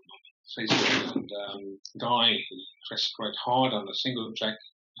on Facebook, and a guy who pressed quite hard on a single track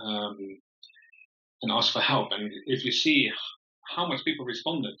and asked for help. And if you see how much people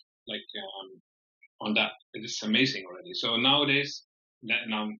responded, like on that, it is amazing already. So nowadays,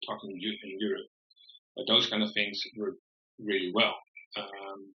 and I'm talking in Europe, but those kind of things work really well.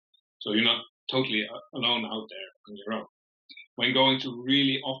 So you're not totally alone out there on your own. When going to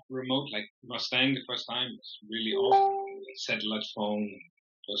really off remote, like Mustang the first time, it's really off satellite phone,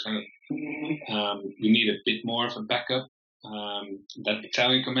 those kind of. You need a bit more of a backup. That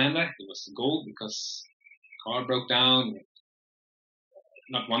battalion commander, he was the goal because the car broke down.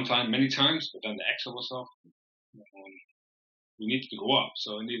 Not one time, many times, but then the axle was off. We needed to go up,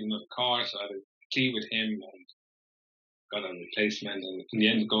 so I needed another car, so I had a key with him and got a replacement, and in the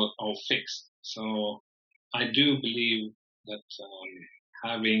end it got all fixed. So I do believe that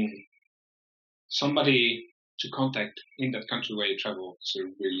having somebody to contact in that country where you travel is a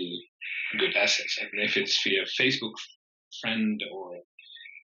really good asset. And if it's via Facebook friend or,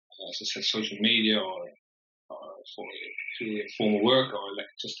 as I said, social media or for formal work or like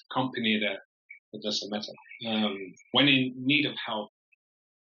just a company, that it doesn't matter. When in need of help,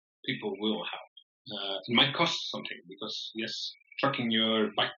 people will help. It might cost something because yes, trucking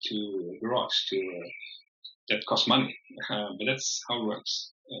your bike to a garage that costs money, but that's how it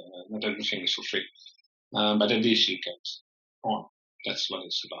works. Not everything is for free, but at least you get on. That's what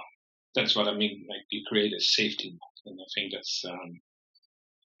it's about. That's what I mean. Like you create a safety net, and I think that's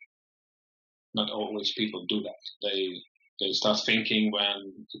not always people do that. They start thinking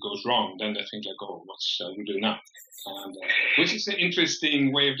when it goes wrong, then they think like, oh, what shall we do now? And, which is an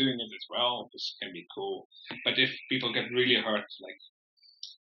interesting way of doing it as well. This can be cool. But if people get really hurt, like,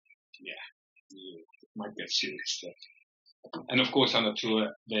 yeah, you might get serious. And of course, on the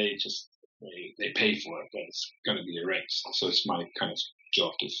tour, they pay for it, but it's going to be arranged. So it's my kind of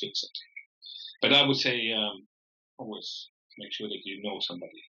job to fix it. But I would say always make sure that you know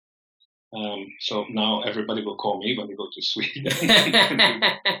somebody. So now everybody will call me when we go to Sweden.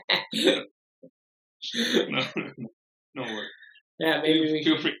 No worries. Yeah, maybe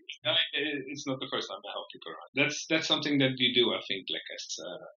feel free. It's not the first time I help people around. That's something that you do. I think, like as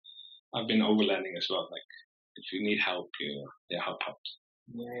I've been overlanding as well. Like if you need help, they help out.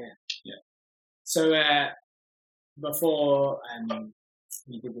 Yeah. So before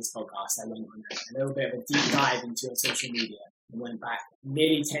we did this podcast, I went on a little bit of a deep dive into your social media. I went back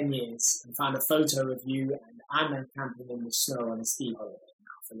nearly 10 years and found a photo of you and I'm camping in the snow on a ski holiday.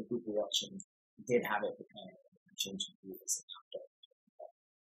 Now, for the people watching, I did have it prepared. I changed it.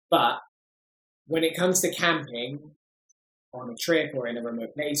 But when it comes to camping on a trip or in a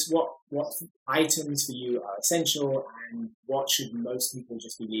remote place, what items for you are essential and what should most people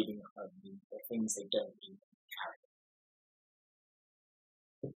just be leaving at home? The things they don't need to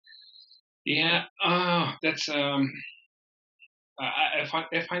carry. Yeah, that's I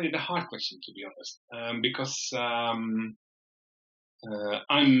find it a hard question, to be honest, because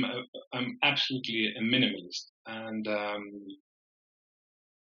I'm absolutely a minimalist, and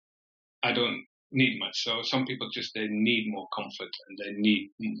I don't need much. So some people they need more comfort and they need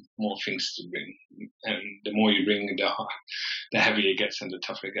more things to bring, and the more you bring, the heavier it gets and the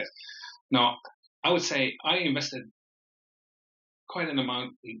tougher it gets. Now, I would say I invested quite an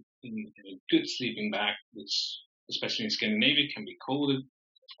amount in a good sleeping bag, which, especially in Scandinavia, can be cold, of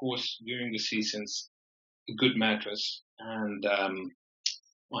course, during the seasons, a good mattress, and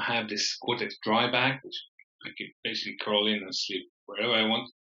I have this Cortex dry bag, which I can basically crawl in and sleep wherever I want,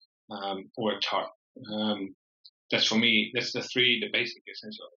 or a tarp. That's for me, that's the basic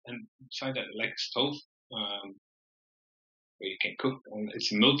essential. And beside that, like a stove, where you can cook, and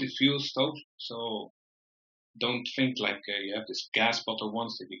it's a multi-fuel stove, so don't think like you have this gas bottle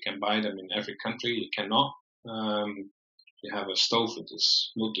ones that you can buy them in every country. You cannot. You have a stove with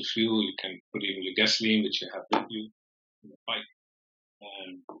this multi-fuel. You can put even your gasoline, which you have with you in the bike,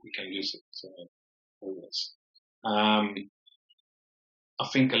 and you can use it always. I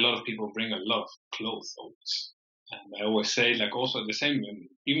think a lot of people bring a lot of clothes always. And I always say, like, also the same,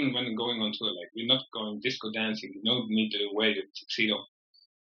 even when going on tour, like, we're not going disco dancing, you don't need to wear the tuxedo.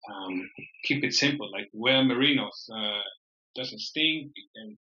 Keep it simple, like, wear merinos, doesn't stink, you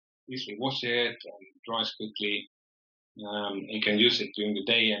can easily wash it and dries quickly. You can use it during the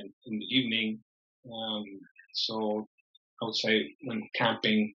day and in the evening. So I would say when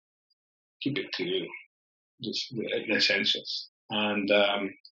camping, keep it to just the essentials. And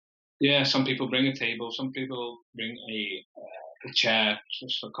some people bring a table, some people bring a chair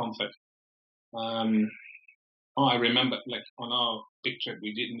just for comfort. I remember, like, on our big trip,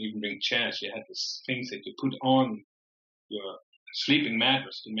 we didn't even bring chairs. We had these things that you put on your sleeping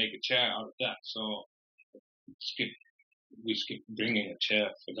mattress to make a chair out of that. So we skipped bringing a chair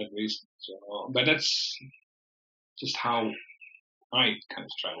for that reason. So, but that's just how I kind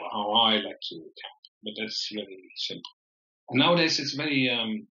of travel, how I like to camp. But that's very simple. And nowadays it's very,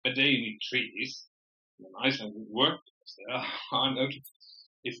 but they need trees. In Iceland would work because there are no,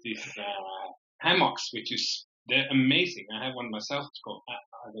 it's these hammocks, which is, they're amazing. I have one myself. It's called,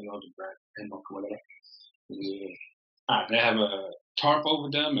 I don't know the brand, hammock or whatever. They have a tarp over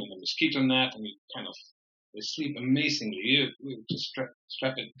them and a mosquito net, and they sleep amazingly. You just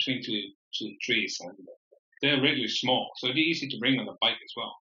strap it between two trees, and they're really small, so they're easy to bring on a bike as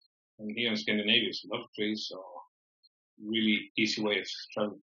well. And here in Scandinavia, there's a lot of trees, so really easy way of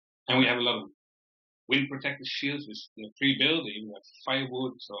traveling. And we have a lot of wind protected shields with pre-built. You have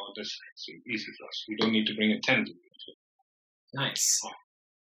firewood, so that's easy for us. We don't need to bring a tent. Nice.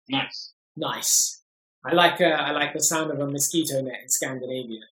 Nice. I like the sound of a mosquito net in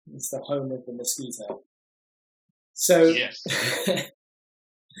Scandinavia. It's the home of the mosquito. So, yes.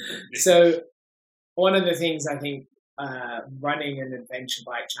 So one of the things I think running an adventure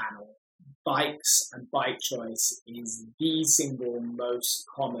bike channel, bikes and bike choice is the single most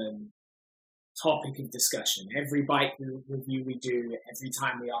common topic of discussion. Every bike review we do, every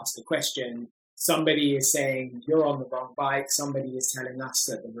time we ask a question, somebody is saying you're on the wrong bike. Somebody is telling us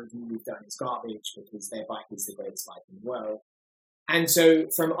that the review we've done is garbage because their bike is the greatest bike in the world. And so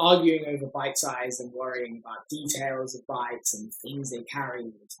from arguing over bike size and worrying about details of bikes and things they carry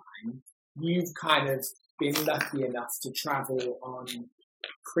all the time, you've kind of been lucky enough to travel on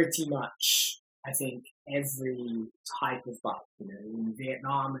pretty much, I think, every type of bike. You know, in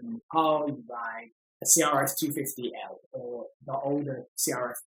Vietnam and Nepal, you ride a CRF 250L or the older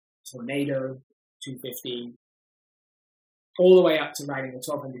CRF Tornado 250, all the way up to riding a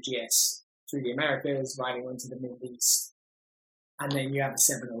 1200 GS through the Americas, riding onto the Middle East. And then you have a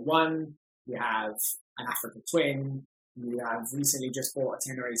 701, you have an Africa Twin, you have recently just bought a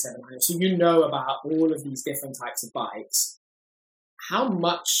Tenere 700. So you know about all of these different types of bikes. How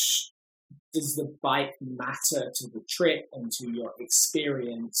much does the bike matter to the trip and to your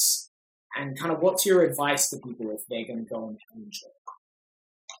experience? And kind of what's your advice to people if they're going to go on their own trip?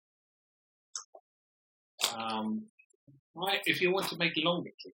 If you want to make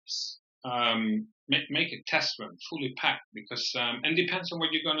longer trips, make a test run, fully packed, because and depends on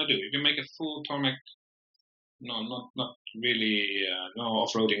what you're gonna do. If you make a full tarmac, not really, no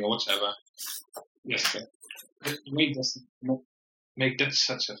off-roading or whatever. Yes, it doesn't make that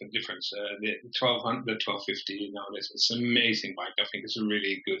such of a difference. The 1200, the 1250 nowadays, it's an amazing bike. I think it's a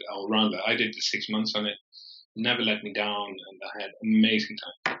really good all-rounder. I did the 6 months on it, never let me down, and I had amazing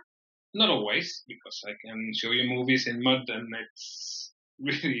time. Not always, because I can show you movies in mud and it's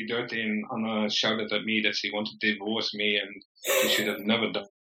really dirty, and Anna shouted at me that she wanted to divorce me and she should have never done.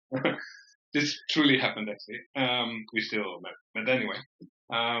 This truly happened, actually. We still met. But anyway,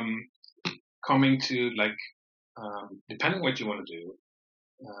 coming to depending on what you want to do,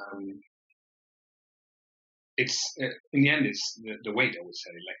 it's in the end it's the weight, I would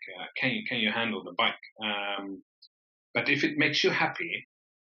say. Can you handle the bike? But if it makes you happy,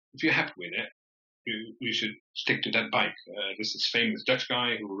 if you're happy with it, you should stick to that bike. This is famous Dutch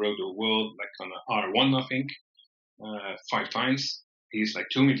guy who rode the world on an R1, I think, 5 times. He's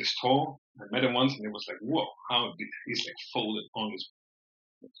 2 meters tall. I met him once and it was whoa, he's folded on his.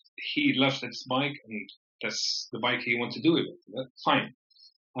 He loves that bike and that's the bike he wants to do it with. That's fine.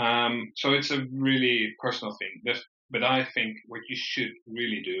 So it's a really personal thing. But I think what you should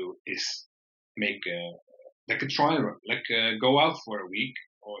really do is make a trial run, go out for a week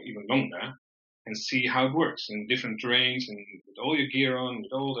or even longer and see how it works in different terrains and with all your gear on,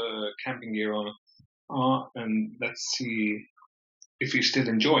 with all the camping gear on, and let's see if you still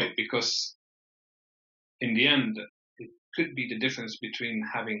enjoy it, because in the end, could be the difference between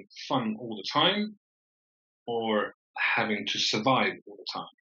having fun all the time or having to survive all the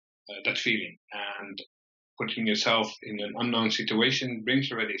time. That feeling and putting yourself in an unknown situation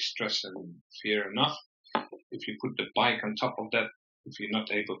brings already stress and fear enough. If you put the bike on top of that, if you're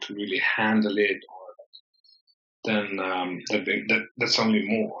not able to really handle it, then that's only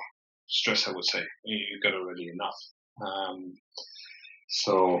more stress, I would say. You got already enough.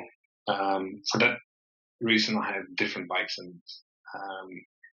 So for that reason, I have different bikes. And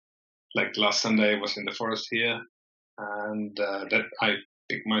like last Sunday, I was in the forest here, and that I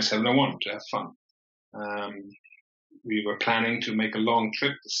picked my 701 to have fun. We were planning to make a long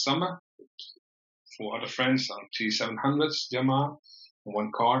trip this summer with 4 other friends on T700s, Yamaha, in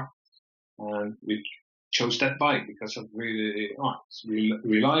one car, and we chose that bike because of it's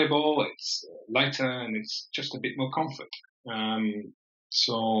reliable, it's lighter, and it's just a bit more comfort.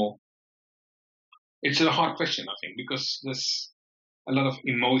 So it's a hard question, I think, because there's a lot of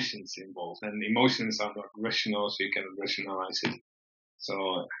emotions involved, and emotions are not rational, so you cannot rationalize it.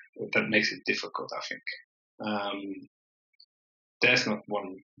 So that makes it difficult, I think. There's not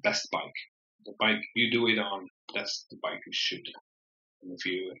one best bike. The bike you do it on, that's the bike you should. And if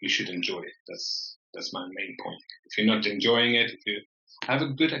you should enjoy it. That's my main point. If you're not enjoying it, if you have a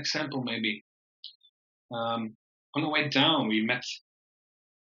good example, maybe on the way down, we met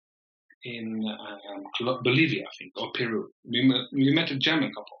in Bolivia, I think, or Peru. We met a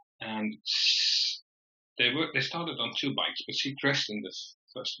German couple, and they started on 2 bikes, but she crashed in the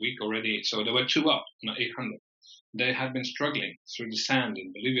first week already. So there were 2 up, not 800. They had been struggling through the sand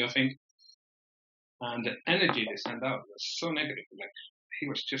in Bolivia, I think, and the energy they sent out was so negative. Like he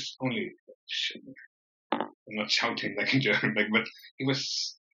was just only, I'm not shouting like in German, but he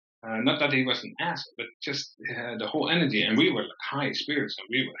was. Not that he was an ass, but just the whole energy, and we were like high spirits, and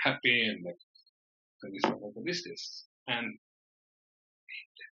we were happy, and we thought, what is this? And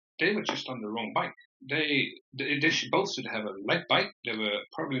they were just on the wrong bike. They both should have a light bike. They were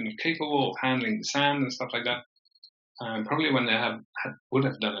probably not capable of handling the sand and stuff like that. Probably when they would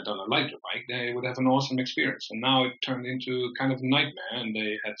have done it on a lighter bike, they would have an awesome experience. And now it turned into kind of a nightmare, and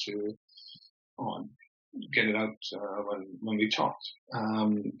they had to get it out when we talked.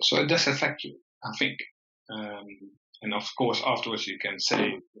 So it does affect you, I think. And of course, afterwards you can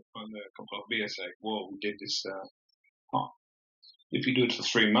say on a couple of beers, like, "Whoa, we did this." If you do it for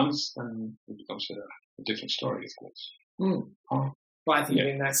 3 months, then it becomes a different story, of course. But I think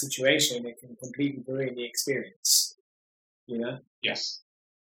in that situation, it can completely ruin the experience. You know? Yes.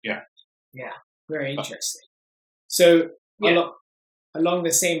 Yeah. Yeah. Very interesting. So along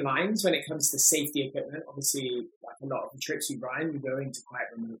the same lines, when it comes to safety equipment, obviously, like a lot of the trips you run, you go into quite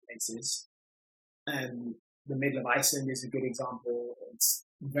remote places. The middle of Iceland is a good example. It's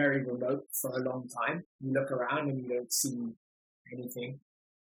very remote for a long time. You look around and you don't see anything.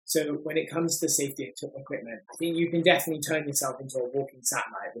 So when it comes to safety equipment, I think you can definitely turn yourself into a walking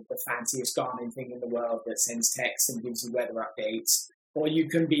satellite with the fanciest Garmin thing in the world that sends text and gives you weather updates. Or you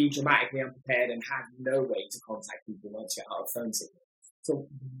can be dramatically unprepared and have no way to contact people once you're out of phone signal. So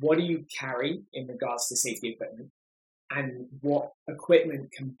what do you carry in regards to safety equipment? And what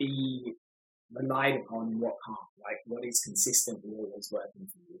equipment can be relied upon and what can't? Like what is consistently always working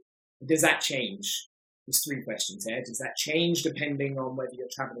for you? Does that change? There's 3 questions here. Does that change depending on whether you're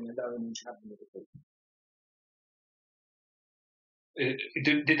traveling alone or traveling with a group?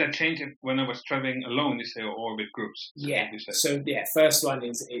 Did that change when I was traveling alone, you say, or with groups? Yeah. So, first one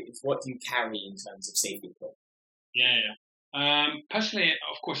is what do you carry in terms of safety equipment? Yeah. Personally,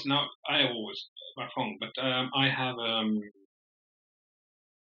 of course, now I always my phone, but I have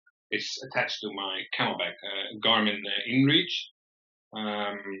it's attached to my camelback, Garmin InReach.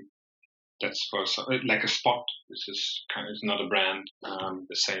 That's for like a Spot. This is it's not a brand,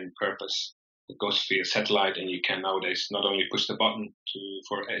 the same purpose. It goes via satellite, and you can nowadays not only push the button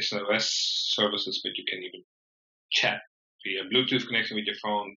for SOS services, but you can even chat via Bluetooth connection with your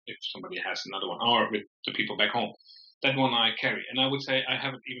phone if somebody has another one, or with the people back home. That one I carry, and I would say I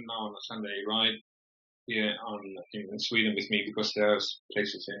have it even now on a Sunday ride here in Sweden with me, because there's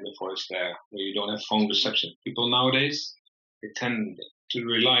places in the forest there where you don't have phone reception. People nowadays, they tend to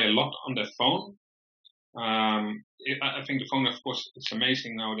rely a lot on their phone. I think the phone, of course, it's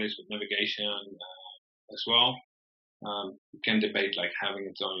amazing nowadays with navigation as well. You can debate like having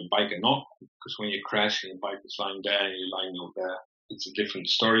it on your bike or not, because when you crash and your bike is lying there and you're lying over there, it's a different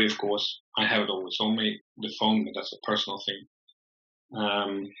story, of course. I have it always on me, the phone, but that's a personal thing.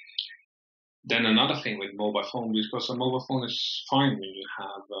 Then another thing with mobile phone, because a mobile phone is fine when you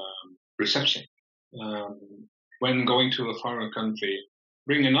have reception. When going to a foreign country,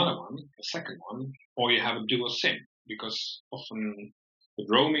 bring another one, a second one, or you have a dual SIM. because often with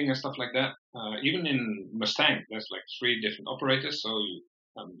roaming and stuff like that, even in Mustang, there's like 3 different operators, so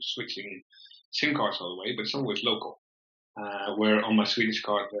I'm switching SIM cards all the way, but it's always local. Where on my Swedish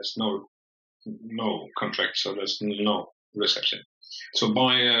card, there's no contract, so there's no reception. So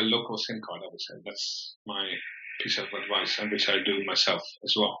buy a local SIM card, I would say. That's my piece of advice, and which I do myself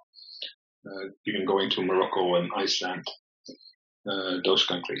as well. Even going to Morocco and Iceland, those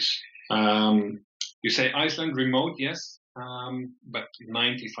countries. You say Iceland remote, yes, but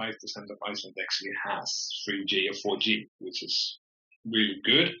 95% of Iceland actually has 3G or 4G, which is really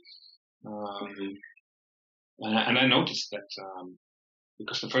good. And I noticed that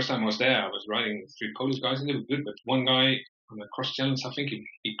because the first time I was there, I was riding with 3 Polish guys, and they were good, but one guy on a cross challenge, I think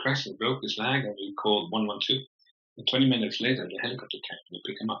he crashed and broke his leg, and we called 112. And 20 minutes later, the helicopter came and they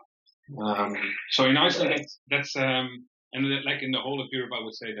pick him up. So in Iceland, that's and like in the whole of Europe, I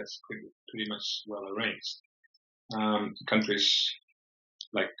would say that's pretty much well arranged. Countries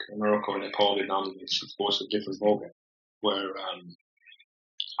like Morocco, Nepal, Vietnam is of course a different ballgame, where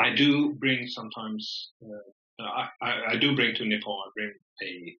I do bring sometimes. I do bring to Nepal. I bring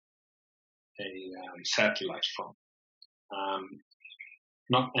a satellite phone.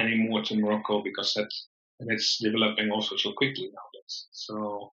 Not anymore to Morocco because it's developing also so quickly nowadays.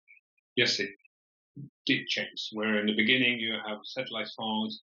 So yes, it did change. Where in the beginning you have satellite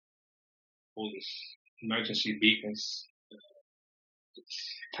phones, all these emergency beacons,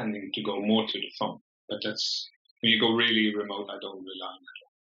 it's tending to go more to the phone. But that's when you go really remote. I don't rely on that.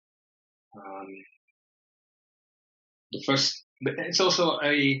 But it's also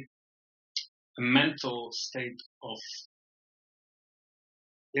a mental state of,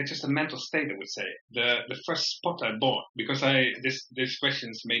 just a mental state, I would say. The first spot I bought, because these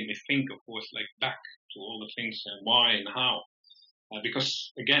questions made me think, of course, like back to all the things and why and how.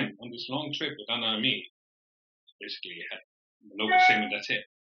 Because again, on this long trip with Anna and me, basically had the local SIM and that's it.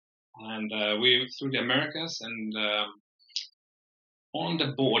 And we were through the Americas, and on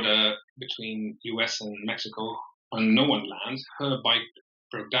the border between US and Mexico, on no one land, her bike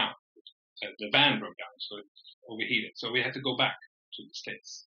broke down. The van broke down, so it overheated. So we had to go back to the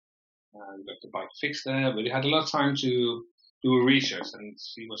States and got the bike fixed there. But we had a lot of time to do research, and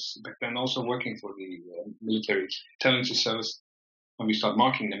she was back then also working for the military intelligence service. And we started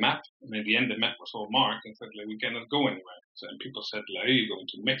marking the map, and at the end the map was all marked, and said, like, we cannot go anywhere. So and people said, like, are you going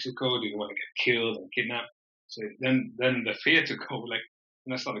to Mexico? Do you want to get killed and kidnapped? So then the fear to go, like,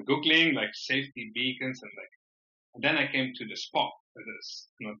 and I started Googling like safety beacons, and then I came to the spot. It's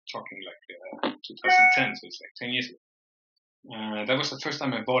not talking like 2010, so it's like 10 years ago. That was the first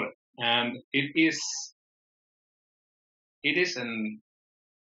time I bought it, and it is a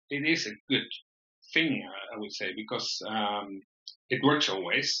good thing, I would say, because it works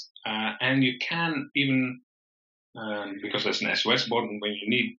always, and you can even because there's an SOS button when you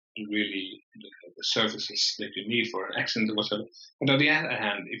need really the services that you need for an accident or whatever. But on the other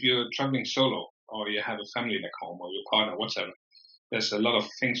hand, if you're traveling solo or you have a family back home or your partner, whatever, there's a lot of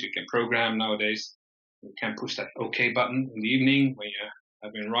things you can program nowadays. You can push that OK button in the evening when you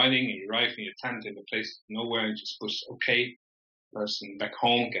have been riding and you arrive in your tent in a place nowhere and just push OK. Person back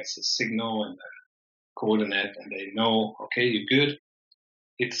home gets a signal and a coordinate, and they know, okay, you're good.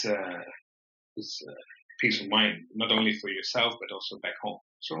 It's a peace of mind, not only for yourself but also back home.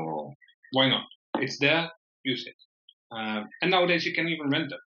 So why not? It's there, use it. And nowadays you can even rent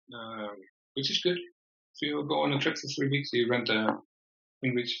them, which is good. If you go on a trip for 3 weeks, you rent a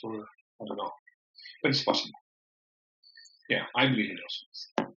InReach for, I don't know, but it's possible. Yeah, I believe in those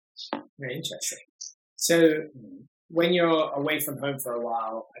things. Very interesting. So when you're away from home for a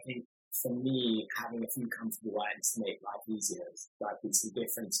while, I think for me, having a few comfortable items to make life easier, like it's the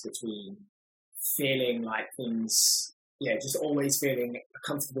difference between feeling like things, just always feeling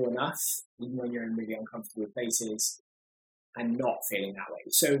comfortable enough, even when you're in really uncomfortable places, and not feeling that way.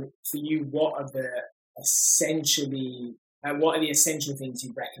 So for you, what are the essential things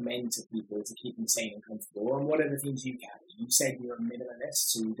you recommend to people to keep them sane and comfortable? And what are the things you carry? You said you're a minimalist,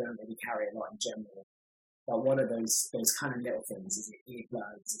 so you don't really carry a lot in general. But what are those kind of little things? Is it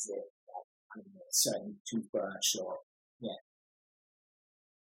earplugs? Is it a certain toothbrush? Or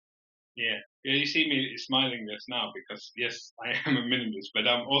Yeah, you see me smiling just now because yes, I am a minimalist, but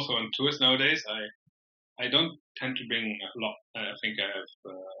I'm also on tours nowadays. I don't tend to bring a lot. I think I have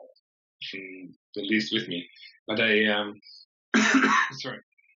the least with me, but I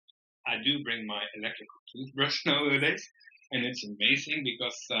I do bring my electrical toothbrush nowadays, and it's amazing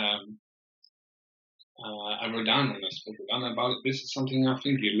because I wrote down and I spoke with Anna about it. This is something I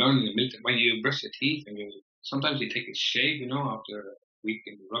think you learn in the military when you brush your teeth, and sometimes you take a shave, after a week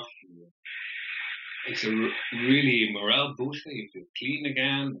in the rough. it's a really morale booster. You feel clean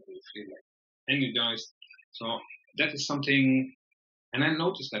again. You feel like energized. So that is something. And I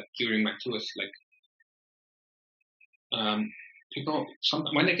noticed that during my tours, like people,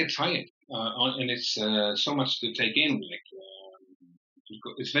 when they get tired, and it's so much to take in, like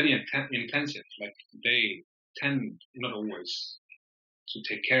it's very intensive. Like they tend not always to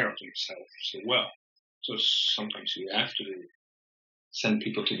take care of themselves so well. So sometimes you have to send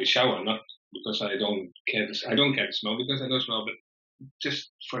people to the shower, not because I don't care to smell, because I don't smell, but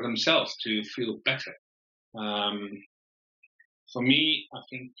just for themselves to feel better. For me, I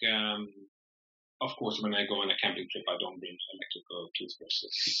think, of course, when I go on a camping trip, I don't bring electrical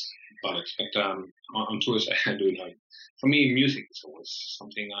toothbrushes, bullets, but on tours I do that. For me, music is always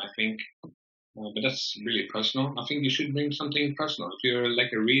something I think, but that's really personal. I think you should bring something personal. If you're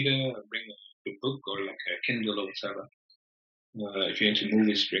like a reader, bring a good book or like a Kindle or whatever. If you're into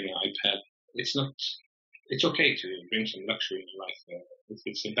movies, bring an iPad. It's okay to bring some luxury in your life. If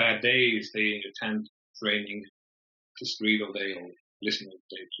it's a bad day, you stay in your tent, it's raining, just read all day or listen all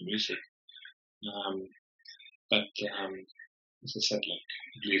day to music. But as I said, like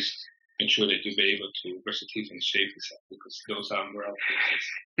at least ensure that you'll be able to brush your teeth and shave yourself, because those are morale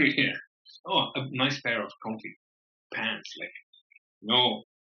fixes. Yeah. Oh, a nice pair of comfy pants. Like, no,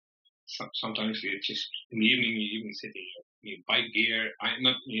 sometimes you just in the evening you even sit in your bike gear.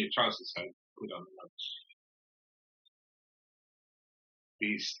 Not in your trousers. I put on like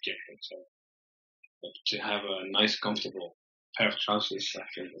these jackets. But to have a nice, comfortable pair of trousers, I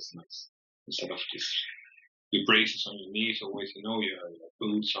think that's nice. Instead of just your braces on your knees, always, your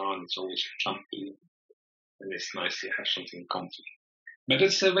boots on, it's always comfy. And it's nice to have something comfy. But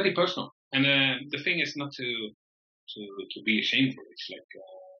it's very personal. And the thing is not to be ashamed for it. It's like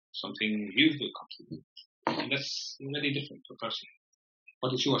something you feel comfortable with. And that's very different per person.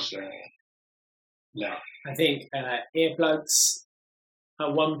 What is yours, Lara? I think earplugs,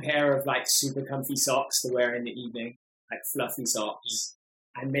 one pair of like super comfy socks to wear in the evening, like fluffy socks,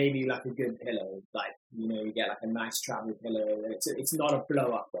 and maybe like a good pillow. Like, you get like a nice travel pillow. It's not a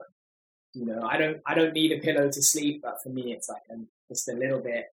blow up one. I don't need a pillow to sleep, but for me, it's like just a little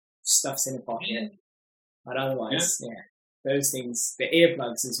bit stuffs in a pocket. But otherwise, those things, the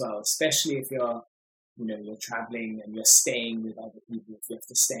earplugs as well, especially if you're traveling and you're staying with other people. If you have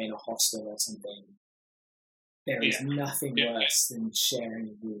to stay in a hostel or something, there is nothing worse than sharing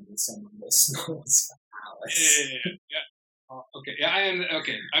a room with someone that snores for hours. Okay.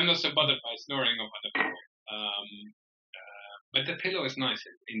 I'm not so bothered by snoring of other people. But the pillow is nice,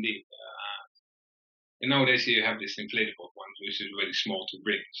 indeed. And nowadays you have this inflatable one, which is very small to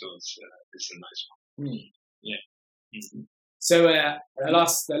bring, so it's a nice one. Yeah. Mm-hmm. So the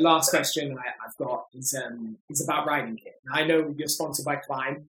last question I've got is about riding kit. Now, I know you're sponsored by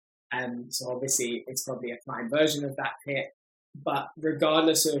Climb, and so obviously it's probably a Climb version of that kit. But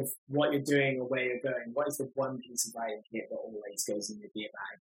regardless of what you're doing or where you're going, what is the one piece of riding kit that always goes in your gear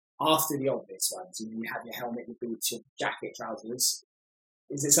bag? After the obvious ones, you have your helmet, your boots, your jacket, trousers.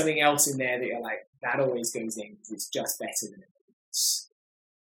 Is there something else in there that you're like, that always goes in because it's just better than anything else?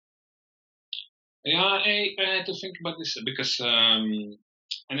 Yeah, I had to think about this because, and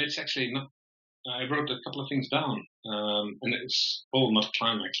it's actually not, I wrote a couple of things down, and it's all not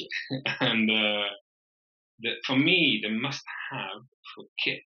Climb actually. And for me, the must-have for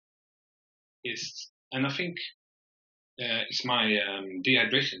kit is, and I think it's my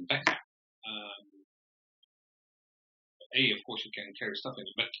dehydration backpack. Of course, you can carry stuff in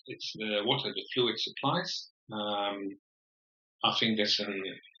it, but it's the water, the fluid supplies. I think that's an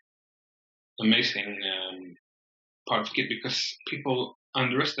amazing part of kit because people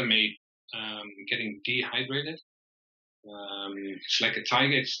underestimate getting dehydrated. It's like a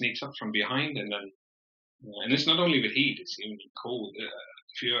tiger; it sneaks up from behind, and it's not only with heat; it's even cold.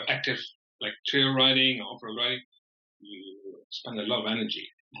 If you're active, like trail riding or off-road riding, you spend a lot of energy.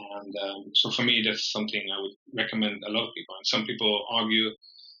 And so for me, that's something I would recommend a lot of people. And some people argue,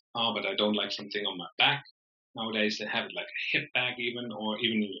 but I don't like something on my back. Nowadays, they have like a hip bag even, or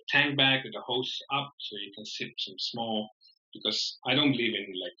even a tank bag with the hose up, so you can sip some small. Because I don't believe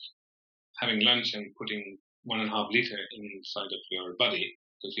in like having lunch and putting 1.5 liter inside of your body,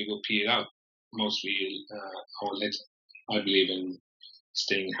 because you will pee it out mostly an hour later. I believe in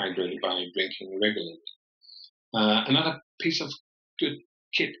staying hydrated by drinking regularly. Another piece of good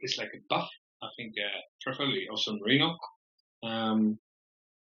kit is like a buff. I think preferably also merino.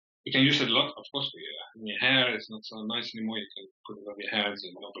 You can use it a lot, of course. In your hair, it's not so nice anymore. You can put it on your hands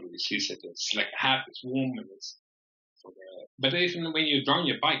and nobody sees it. It's like a hat. It's warm and it's. But even when you draw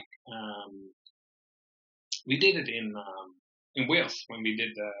your bike, we did it in Wales when we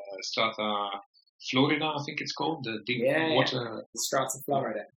did the Strata Florida, I think it's called, the deep water. Yeah. The Strata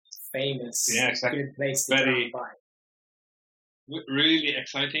Florida, famous. Yeah, exactly. Good place to drive by. Really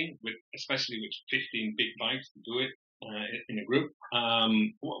exciting, especially with 15 big bikes to do it in a group.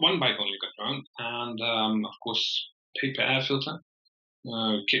 One bike only got around, and of course, paper air filter.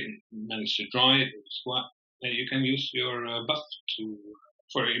 Kit managed to dry it. You can use your buff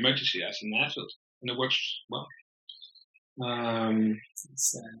for emergency as an air filter, and it works well. I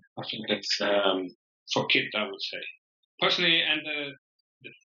think that's for kit, I would say. Personally, and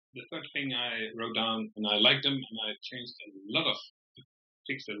the third thing I wrote down, and I liked them, and I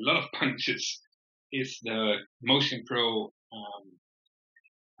fixed a lot of punches, is the Motion Pro.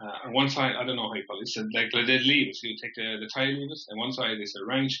 On one side, I don't know how you call it. It's like the levers. You take the tire levers, and one side is a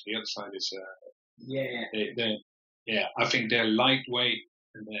wrench, the other side is I think they're lightweight,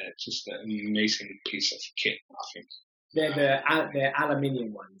 and they're just an amazing piece of kit. I think they're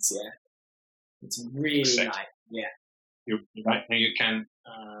aluminium ones. Yeah, it's really light. Yeah, you're right, and you can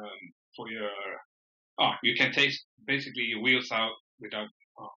you can take basically your wheels out without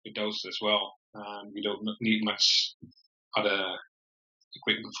with those as well. You don't need much other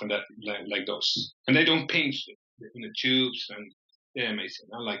equipment for that, like those, and they don't pinch in the tubes, and they're amazing.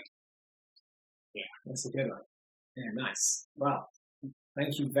 I like. Yeah, that's a good one. Yeah, nice. Well,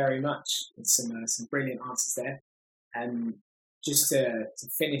 thank you very much. There's some brilliant answers there. And just to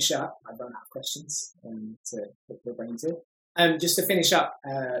finish up, I don't have questions to put your brain to. Just to finish up,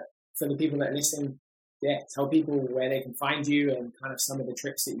 for the people that are listening, tell people where they can find you and kind of some of the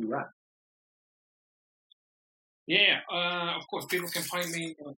trips that you run. Yeah, of course, people can find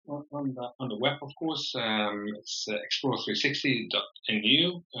me on the web, of course. It's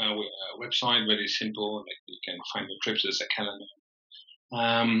explore360.nu, website, very simple. Like you can find the trips as a calendar.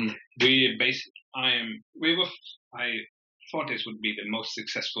 I thought this would be the most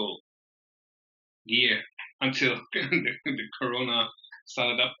successful year until the Corona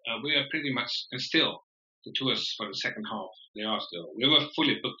started up. We are pretty much, and still, the tours for the second half, we were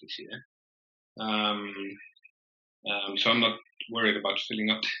fully booked this year. So I'm not worried about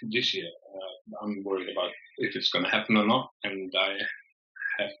filling up this year. I'm worried about if it's going to happen or not, and I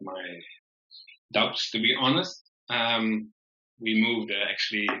have my doubts, to be honest. We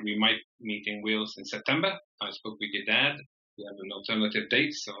might meet in Wales in September. I spoke with your dad. We have an alternative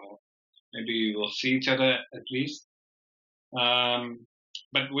date, so maybe we'll see each other at least.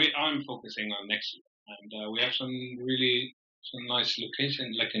 But I'm focusing on next year, and we have some nice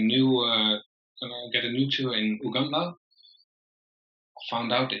location, like get a new tour in Uganda. I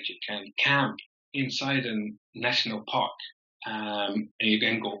found out that you can camp inside a national park, and you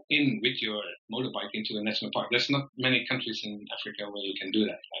can go in with your motorbike into a national park. There's not many countries in Africa where you can do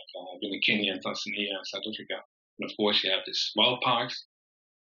that, like I've been in Kenya, Tanzania, South Africa. And of course, you have these wild parks,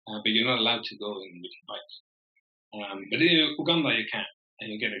 but you're not allowed to go in with your bike. But in Uganda, you can,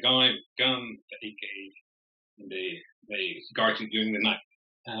 and you get a guy with a gun, the AK, and they guard you during the night.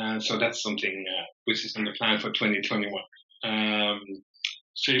 So that's something which is on the plan for 2021.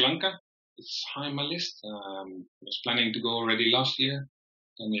 Sri Lanka is high on my list. I was planning to go already last year,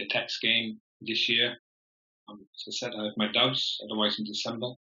 and the tax game this year. As I said, I have my doubts, otherwise in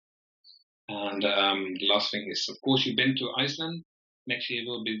December. And the last thing is, of course, you've been to Iceland. Next year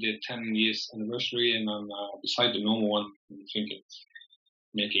will be the 10 years anniversary, and I'm beside the normal one, I'm thinking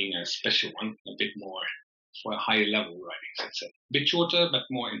making a special one, a bit more for a higher level riding. So it's a bit shorter, but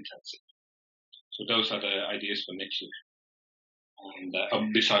more intensive. So those are the ideas for next year. And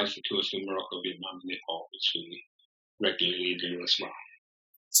besides the tours to Morocco, Vietnam, and Nepal, which we regularly do as well.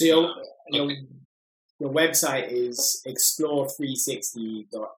 So your website is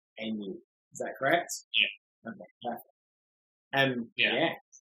explore360.nu. Is that correct? Yeah. Okay, perfect. Yeah.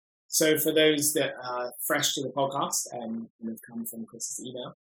 So for those that are fresh to the podcast and have come from Chris's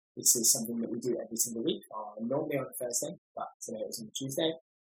email, this is something that we do every single week, normally on a Thursday, but today it was on a Tuesday.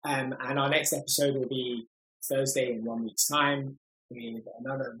 And our next episode will be Thursday in 1 week's time with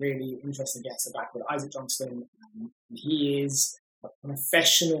another really interesting guest, a guy called Isaac Johnston. He is a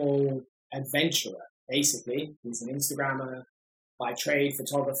professional adventurer, basically. He's an Instagrammer, by trade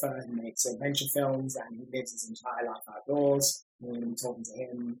photographer. He makes adventure films and he lives his entire life outdoors. We're going to be talking to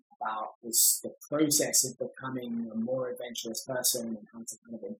him about the process of becoming a more adventurous person and how to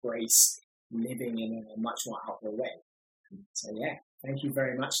kind of embrace living in a much more outdoor way. So yeah, thank you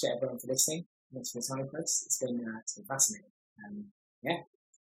very much to everyone for listening. Thanks for the time, Chris. It's been fascinating. Yeah,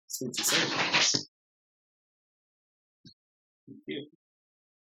 speak to you soon. Thank you.